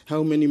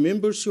 how many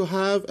members you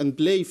have, and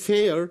play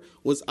fair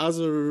with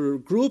other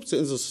groups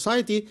in the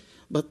society.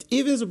 But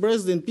even the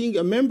president, being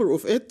a member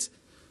of it,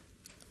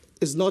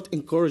 is not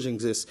encouraging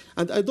this.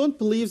 And I don't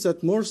believe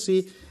that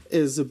Morsi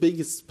is the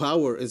biggest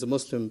power in the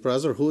Muslim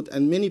Brotherhood,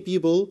 and many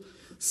people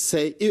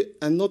say,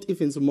 and not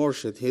even the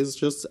Murshid, he's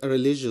just a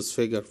religious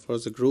figure for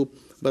the group,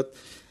 but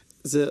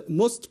the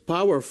most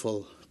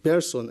powerful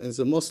person in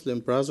the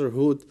Muslim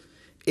Brotherhood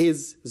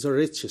is the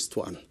richest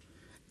one.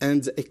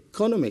 And the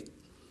economic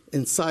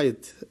inside,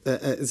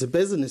 the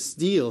business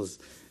deals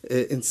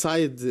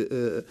inside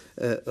the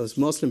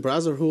Muslim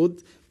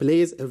Brotherhood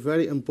plays a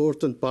very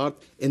important part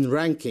in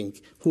ranking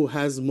who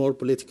has more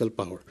political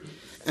power.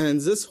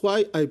 And that's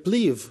why I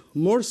believe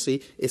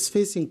Morsi is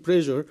facing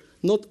pressure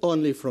not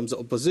only from the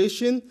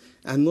opposition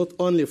and not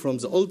only from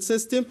the old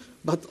system,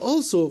 but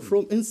also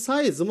from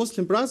inside the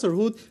Muslim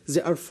Brotherhood.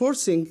 They are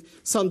forcing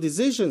some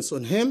decisions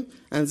on him,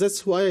 and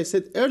that's why I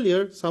said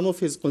earlier some of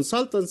his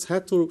consultants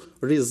had to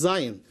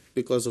resign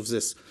because of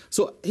this.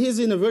 So he's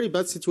in a very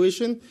bad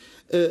situation.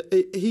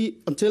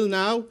 Until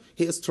now,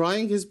 he is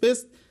trying his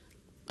best.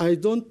 I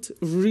don't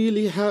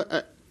really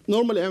have,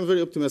 normally I'm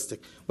very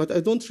optimistic, but I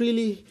don't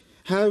really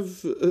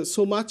have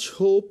so much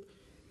hope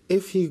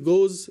if he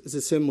goes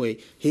the same way.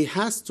 He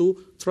has to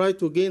try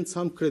to gain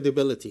some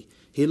credibility.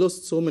 He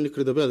lost so many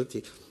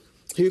credibility.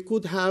 He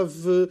could have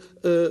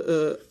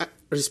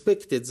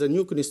respected the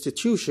new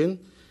constitution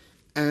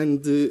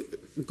and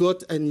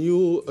got a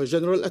new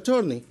general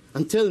attorney.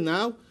 Until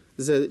now,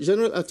 the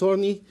general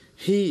attorney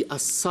he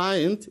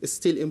assigned is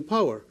still in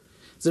power.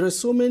 There are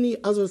so many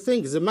other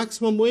things. The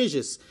maximum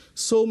wages.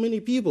 So many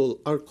people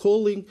are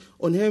calling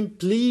on him,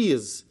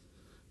 please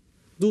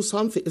do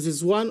something. This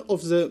is one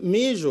of the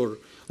major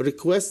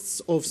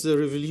requests of the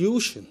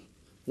revolution,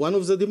 one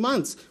of the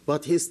demands,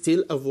 but he's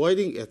still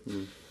avoiding it.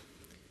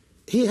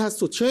 He has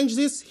to change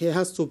this. He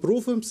has to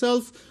prove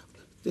himself.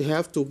 He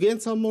has to gain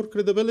some more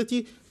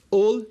credibility,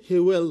 or he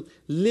will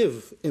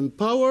live in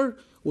power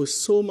with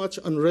so much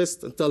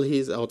unrest until he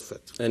is out of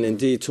it. And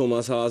indeed,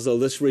 Thomas Hazel,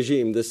 this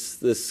regime,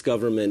 this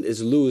government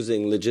is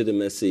losing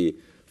legitimacy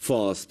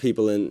fast.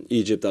 People in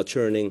Egypt are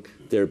turning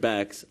their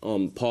backs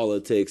on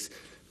politics.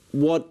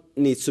 What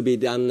needs to be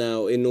done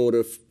now in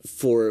order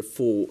for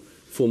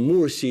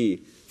Morsi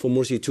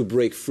to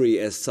break free,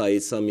 as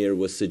Said Samir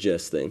was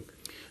suggesting?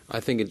 I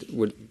think it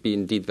would be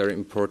indeed very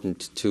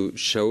important to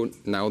show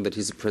now that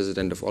he's the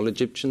president of all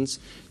Egyptians,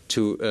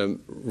 to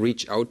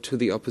reach out to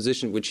the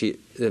opposition, which he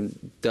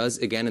does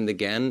again and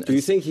again. Do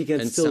you think he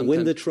can still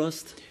win the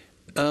trust?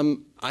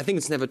 I think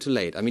it's never too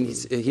late. I mean,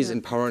 he's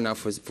in power now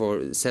for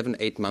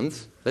 7-8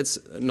 months. That's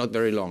not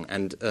very long.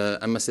 And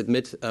I must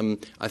admit,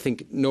 I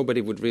think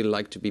nobody would really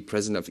like to be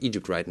president of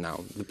Egypt right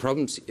now. The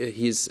problems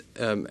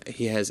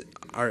he has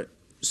are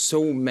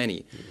so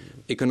many.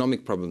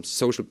 Economic problems,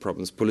 social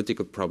problems,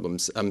 political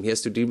problems. He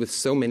has to deal with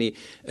so many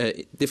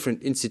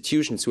different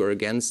institutions who are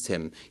against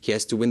him. He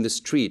has to win the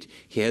street.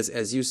 He has,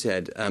 as you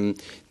said, in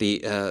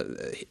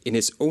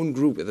his own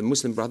group, the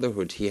Muslim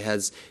Brotherhood, he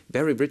has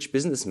very rich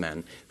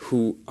businessmen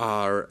who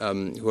are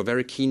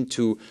very keen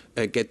to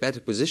get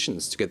better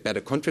positions, to get better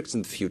contracts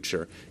in the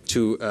future,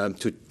 to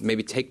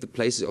maybe take the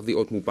places of the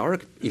old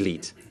Mubarak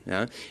elite.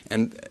 Yeah?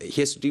 And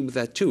he has to deal with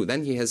that too.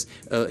 Then he has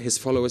his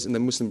followers in the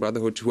Muslim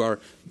Brotherhood who are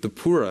the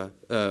poorer,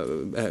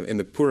 in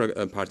the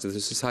poorer parts of the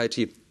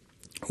society,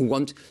 who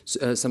want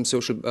some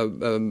social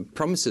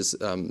promises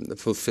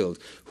fulfilled,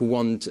 who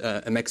want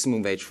a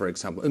maximum wage, for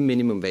example, a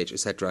minimum wage,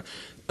 etc.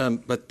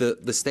 But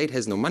the state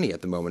has no money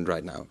at the moment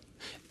right now.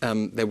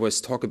 There was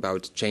talk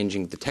about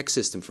changing the tax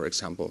system, for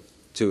example,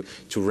 to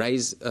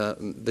raise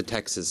the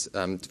taxes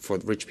for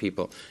rich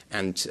people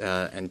and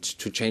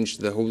to change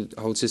the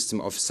whole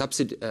system of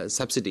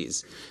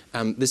subsidies.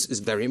 This is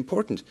very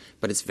important,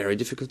 but it's very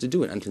difficult to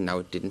do, and until now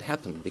it didn't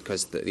happen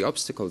because the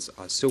obstacles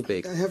are so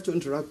big. I have to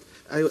interrupt.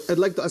 I'd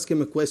like to ask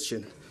him a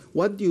question.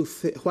 Why do you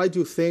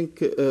think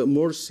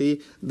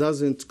Morsi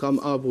doesn't come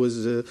up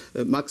with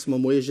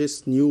maximum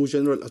wages, new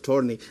general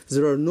attorney?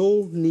 There are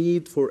no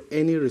need for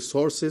any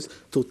resources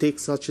to take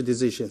such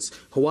decisions.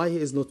 Why he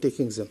is not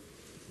taking them?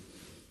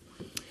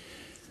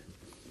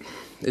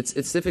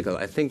 It's difficult.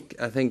 I think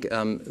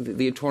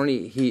the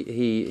attorney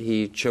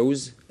he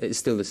chose is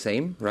still the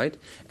same, right?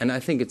 And I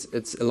think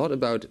it's a lot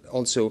about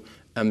also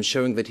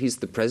showing that he's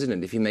the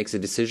president. If he makes a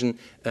decision,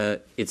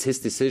 it's his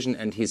decision,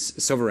 and he's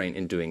sovereign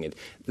in doing it.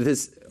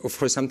 This, of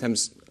course,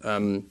 sometimes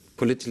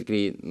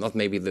politically not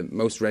maybe the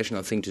most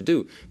rational thing to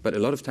do, but a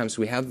lot of times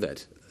we have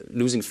that.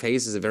 Losing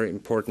face is a very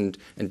important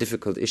and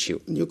difficult issue.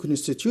 New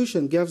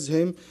constitution gives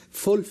him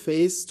full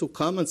face to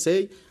come and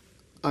say,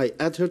 I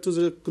adhere to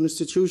the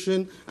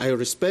constitution, I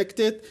respect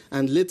it,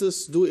 and let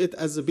us do it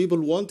as the people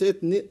want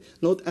it,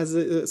 not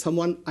as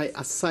someone I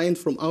assigned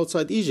from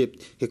outside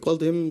Egypt. He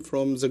called him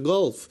from the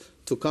Gulf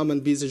to come and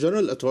be the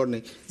general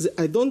attorney.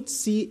 I don't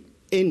see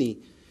any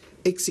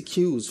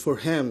excuse for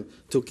him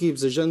to keep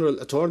the general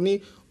attorney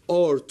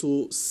or to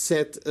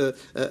set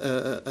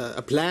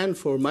a plan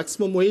for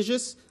maximum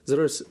wages.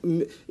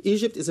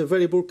 Egypt is a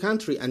very poor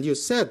country, and you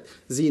said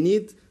they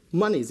need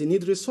money, they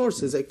need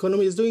resources, the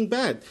economy is doing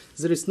bad.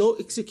 There is no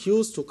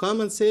excuse to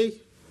come and say,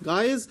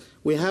 guys,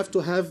 we have to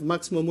have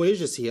maximum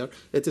wages here.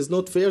 It is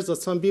not fair that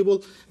some people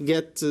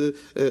get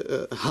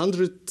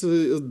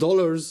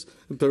 $100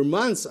 per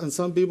month and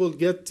some people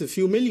get a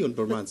few million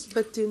per month.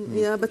 But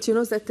you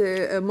know that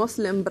a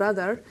Muslim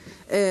brother,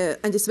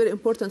 and it's very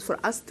important for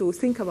us to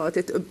think about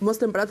it,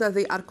 Muslim brother,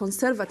 they are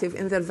conservative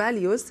in their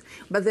values,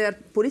 but their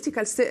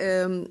political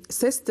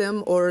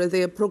system or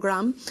their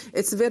program,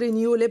 it's very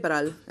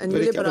neoliberal, a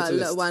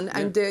neoliberal one. Yeah.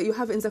 And you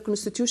have in the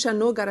constitution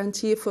no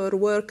guarantee for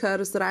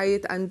workers'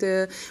 rights and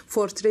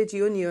for trade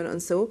union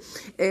and so.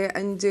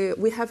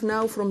 We have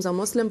now from the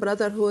Muslim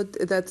Brotherhood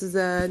that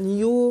the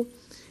new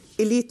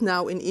elite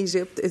now in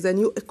Egypt is a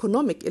new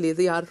economic elite.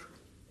 They are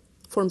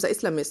from the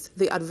Islamists.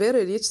 They are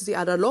very rich. They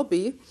are a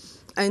lobby.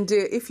 And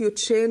if you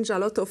change a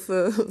lot of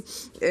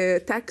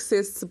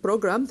taxes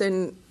program,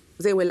 then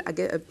they will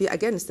be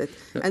against it.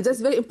 Yeah. And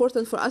that's very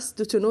important for us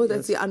to know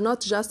that they are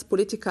not just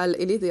political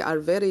elite, they are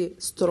very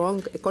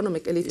strong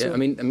economic elite too. I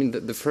mean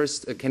the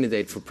first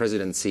candidate for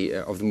presidency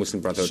of the Muslim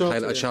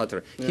Brotherhood,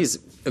 Shatter, he's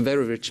a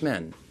very rich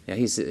man. Yeah,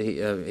 he's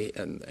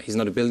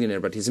not a billionaire,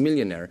 but he's a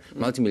millionaire,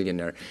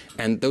 multimillionaire.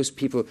 And those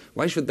people,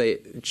 why should they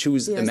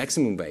choose a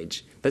maximum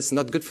wage? That's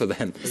not good for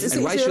them.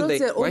 And why should they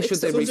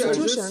reform? They are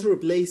just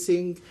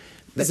replacing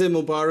the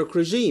Mubarak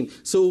regime.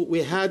 So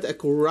we had a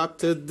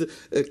corrupted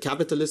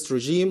capitalist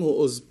regime who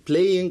was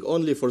playing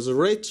only for the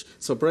rich,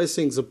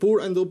 suppressing the poor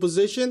and the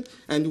opposition,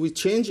 and we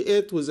change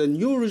it with a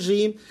new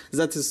regime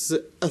that is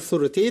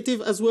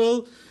authoritative as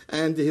well,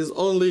 and his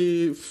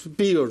only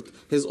beard,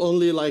 he's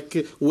only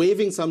like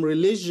waving some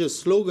religious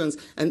slogans,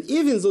 and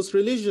even those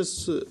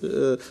religious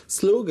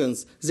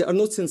slogans, they are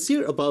not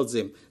sincere about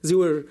them. They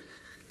were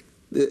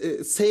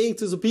saying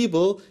to the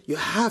people, you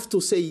have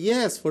to say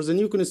yes for the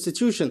new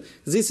constitution.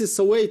 This is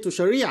the way to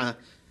Sharia.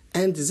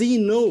 And they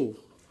know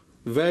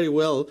very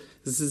well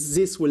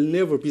this will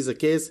never be the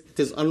case. It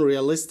is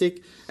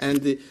unrealistic.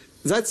 And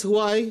that's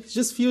why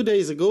just a few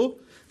days ago,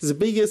 the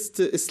biggest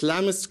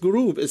Islamist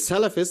group,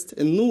 Salafist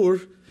in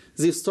Noor,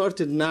 they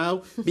started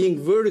now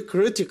being very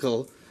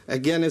critical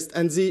against,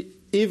 and they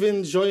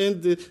even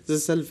joined the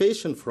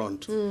Salvation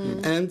Front.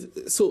 And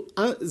so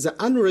the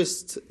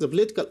unrest, the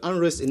political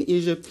unrest in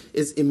Egypt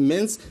is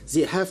immense.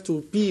 They have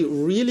to be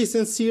really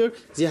sincere.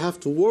 They have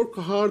to work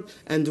hard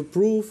and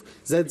prove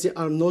that they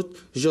are not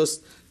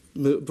just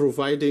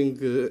providing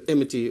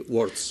empty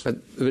words. But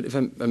if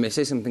I may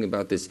say something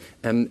about this,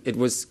 it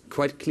was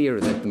quite clear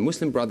that the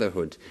Muslim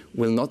Brotherhood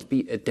will not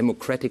be a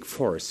democratic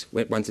force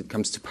once it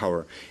comes to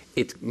power.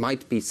 It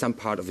might be some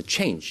part of a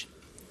change.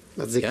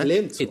 But they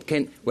claim so. It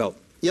can, well,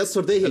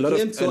 yesterday he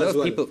claimed so as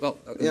well. People,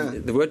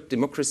 the word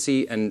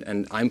democracy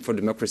and I'm for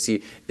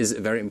democracy is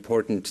a very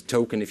important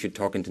token if you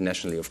talk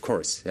internationally, of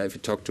course. If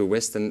you talk to a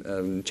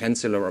Western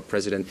chancellor or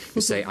president,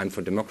 you say, I'm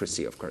for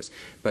democracy, of course.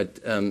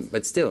 But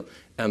still,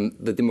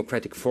 the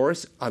democratic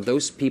force are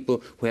those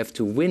people who have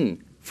to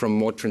win from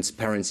more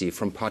transparency,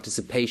 from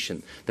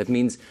participation. That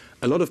means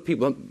a lot of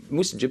people,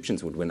 most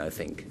Egyptians would win, I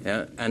think.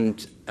 Yeah?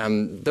 And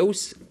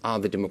those are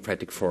the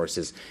democratic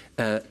forces.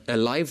 A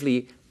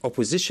lively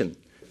opposition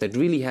that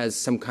really has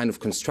some kind of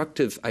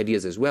constructive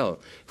ideas as well,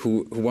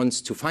 who wants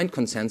to find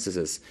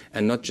consensuses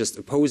and not just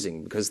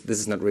opposing, because this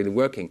is not really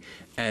working.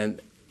 And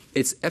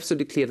it's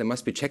absolutely clear there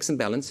must be checks and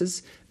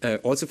balances,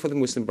 also for the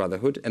Muslim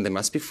Brotherhood, and there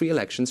must be free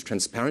elections,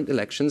 transparent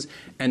elections,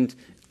 and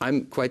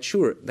I'm quite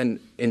sure then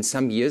in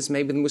some years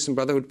maybe the Muslim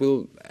Brotherhood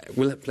will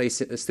play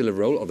still a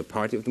role, or the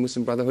party of the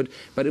Muslim Brotherhood,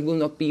 but it will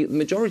not be the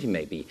majority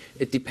maybe.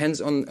 It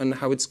depends on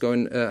how it's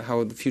going,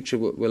 how the future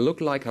will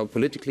look like, how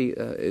politically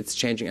it's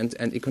changing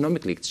and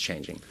economically it's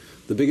changing.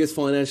 The biggest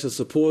financial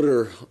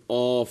supporter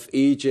of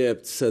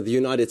Egypt, the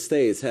United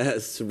States,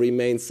 has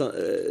remained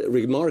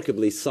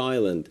remarkably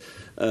silent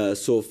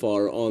so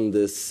far on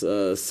this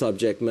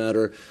subject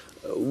matter.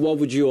 What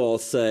would you all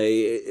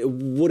say?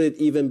 Would it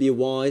even be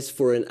wise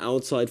for an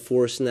outside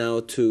force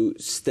now to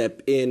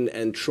step in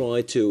and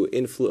try to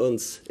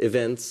influence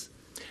events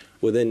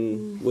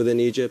within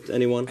Egypt?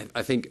 Anyone?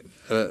 I think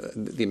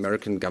the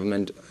American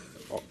government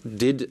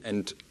did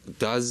and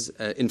does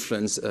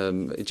influence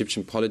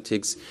Egyptian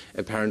politics.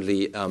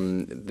 Apparently,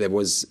 there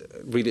was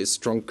really a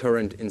strong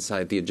current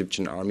inside the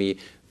Egyptian army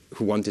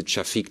who wanted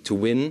Shafiq to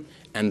win,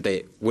 and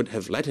they would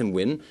have let him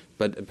win,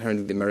 but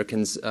apparently the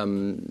Americans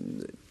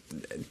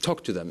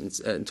talked to them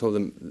and told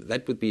them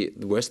that would be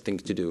the worst thing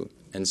to do.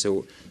 And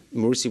so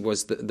Morsi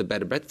was the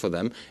better bet for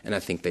them, and I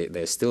think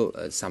they're still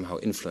somehow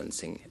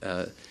influencing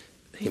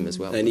him as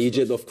well. And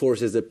Egypt, of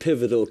course, is a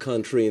pivotal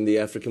country in the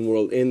African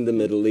world, in the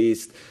Middle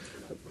East.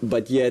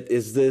 But yet,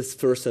 is this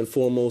first and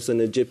foremost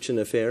an Egyptian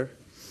affair?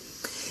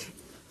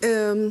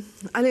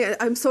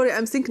 I'm sorry,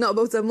 I'm thinking now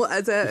about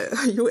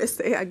the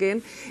USA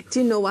again.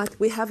 Do you know what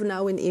we have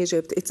now in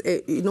Egypt? It's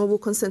we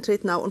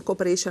concentrate now on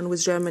cooperation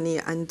with Germany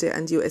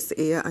and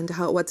USA and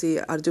what they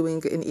are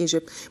doing in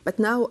Egypt. But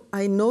now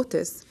I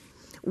notice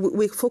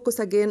we focus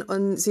again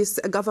on this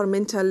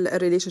governmental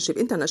relationship,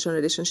 international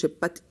relationship.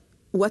 But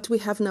what we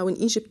have now in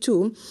Egypt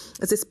too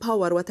is this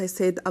power, what I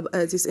said,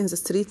 this in the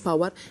street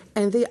power,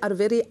 and they are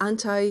very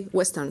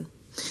anti-Western.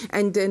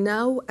 And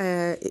now,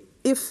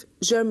 if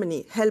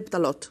Germany helped a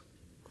lot,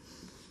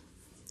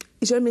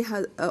 Germany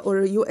has,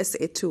 or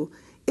USA too,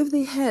 if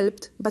they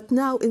helped, but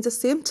now in the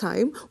same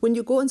time, when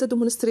you go in the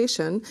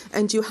demonstration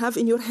and you have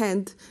in your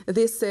hand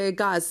this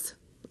gas,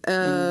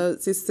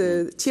 this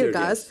tear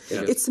gas,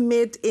 yeah. it's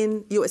made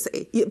in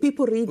USA.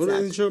 People read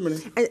that. in Germany.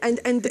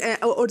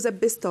 Or the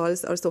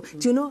pistols or so.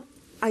 Do you know?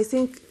 I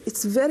think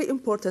it's very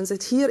important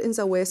that here in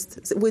the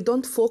West, we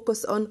don't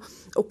focus on,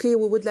 okay,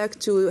 we would like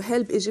to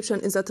help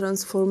Egyptians in the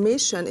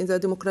transformation, in the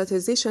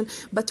democratization,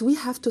 but we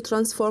have to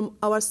transform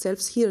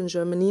ourselves here in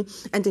Germany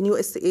and in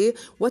USA,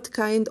 what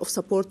kind of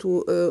support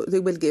they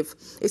will give.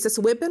 Is this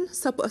weapon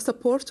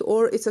support,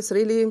 or is this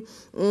really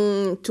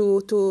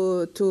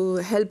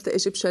to help the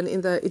Egyptian in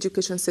the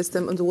education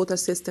system and the water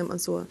system and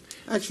so on?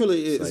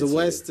 Actually, the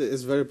West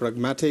is very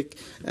pragmatic,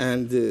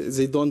 and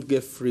they don't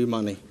give free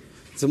money.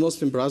 The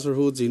Muslim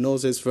Brotherhood, they know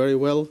this very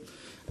well,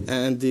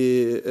 and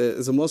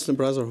the Muslim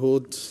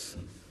Brotherhood,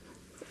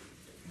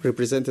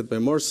 represented by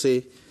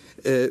Morsi,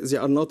 they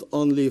are not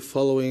only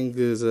following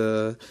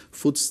the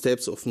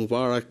footsteps of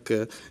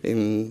Mubarak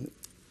in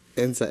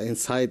the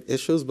inside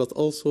issues, but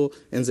also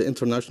in the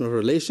international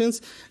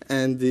relations.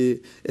 And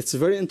it's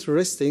very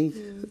interesting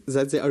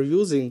that they are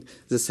using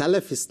the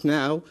Salafists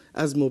now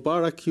as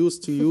Mubarak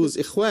used to use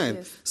Ikhwan.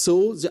 Yes.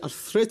 So they are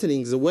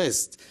threatening the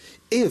West.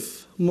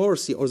 If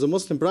Morsi or the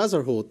Muslim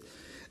Brotherhood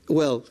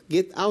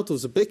get out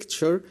of the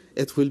picture,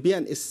 it will be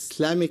an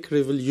Islamic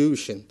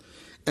revolution.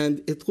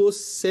 And it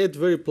was said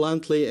very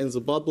bluntly in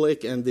the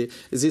public, and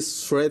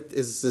this threat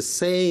is the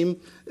same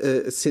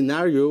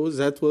scenario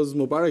that was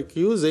Mubarak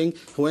using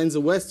when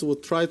the West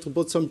would try to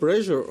put some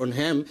pressure on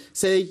him,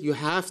 say you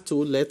have to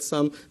let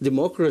some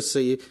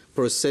democracy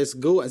process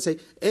go, and say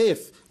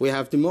if we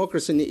have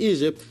democracy in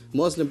Egypt,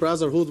 Muslim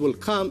Brotherhood will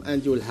come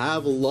and you will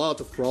have a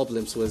lot of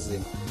problems with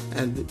them.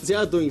 And they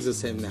are doing the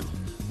same now.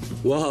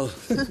 Well,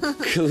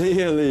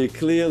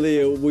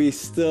 clearly, we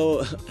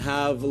still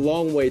have a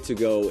long way to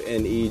go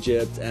in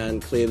Egypt,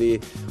 and clearly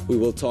we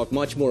will talk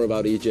much more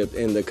about Egypt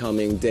in the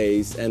coming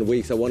days and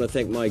weeks. I want to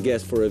thank my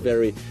guest for a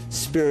very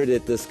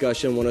spirited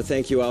discussion. I want to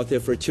thank you out there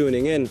for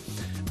tuning in,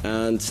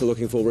 and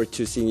looking forward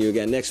to seeing you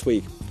again next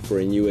week for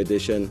a new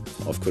edition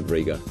of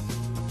Quadriga.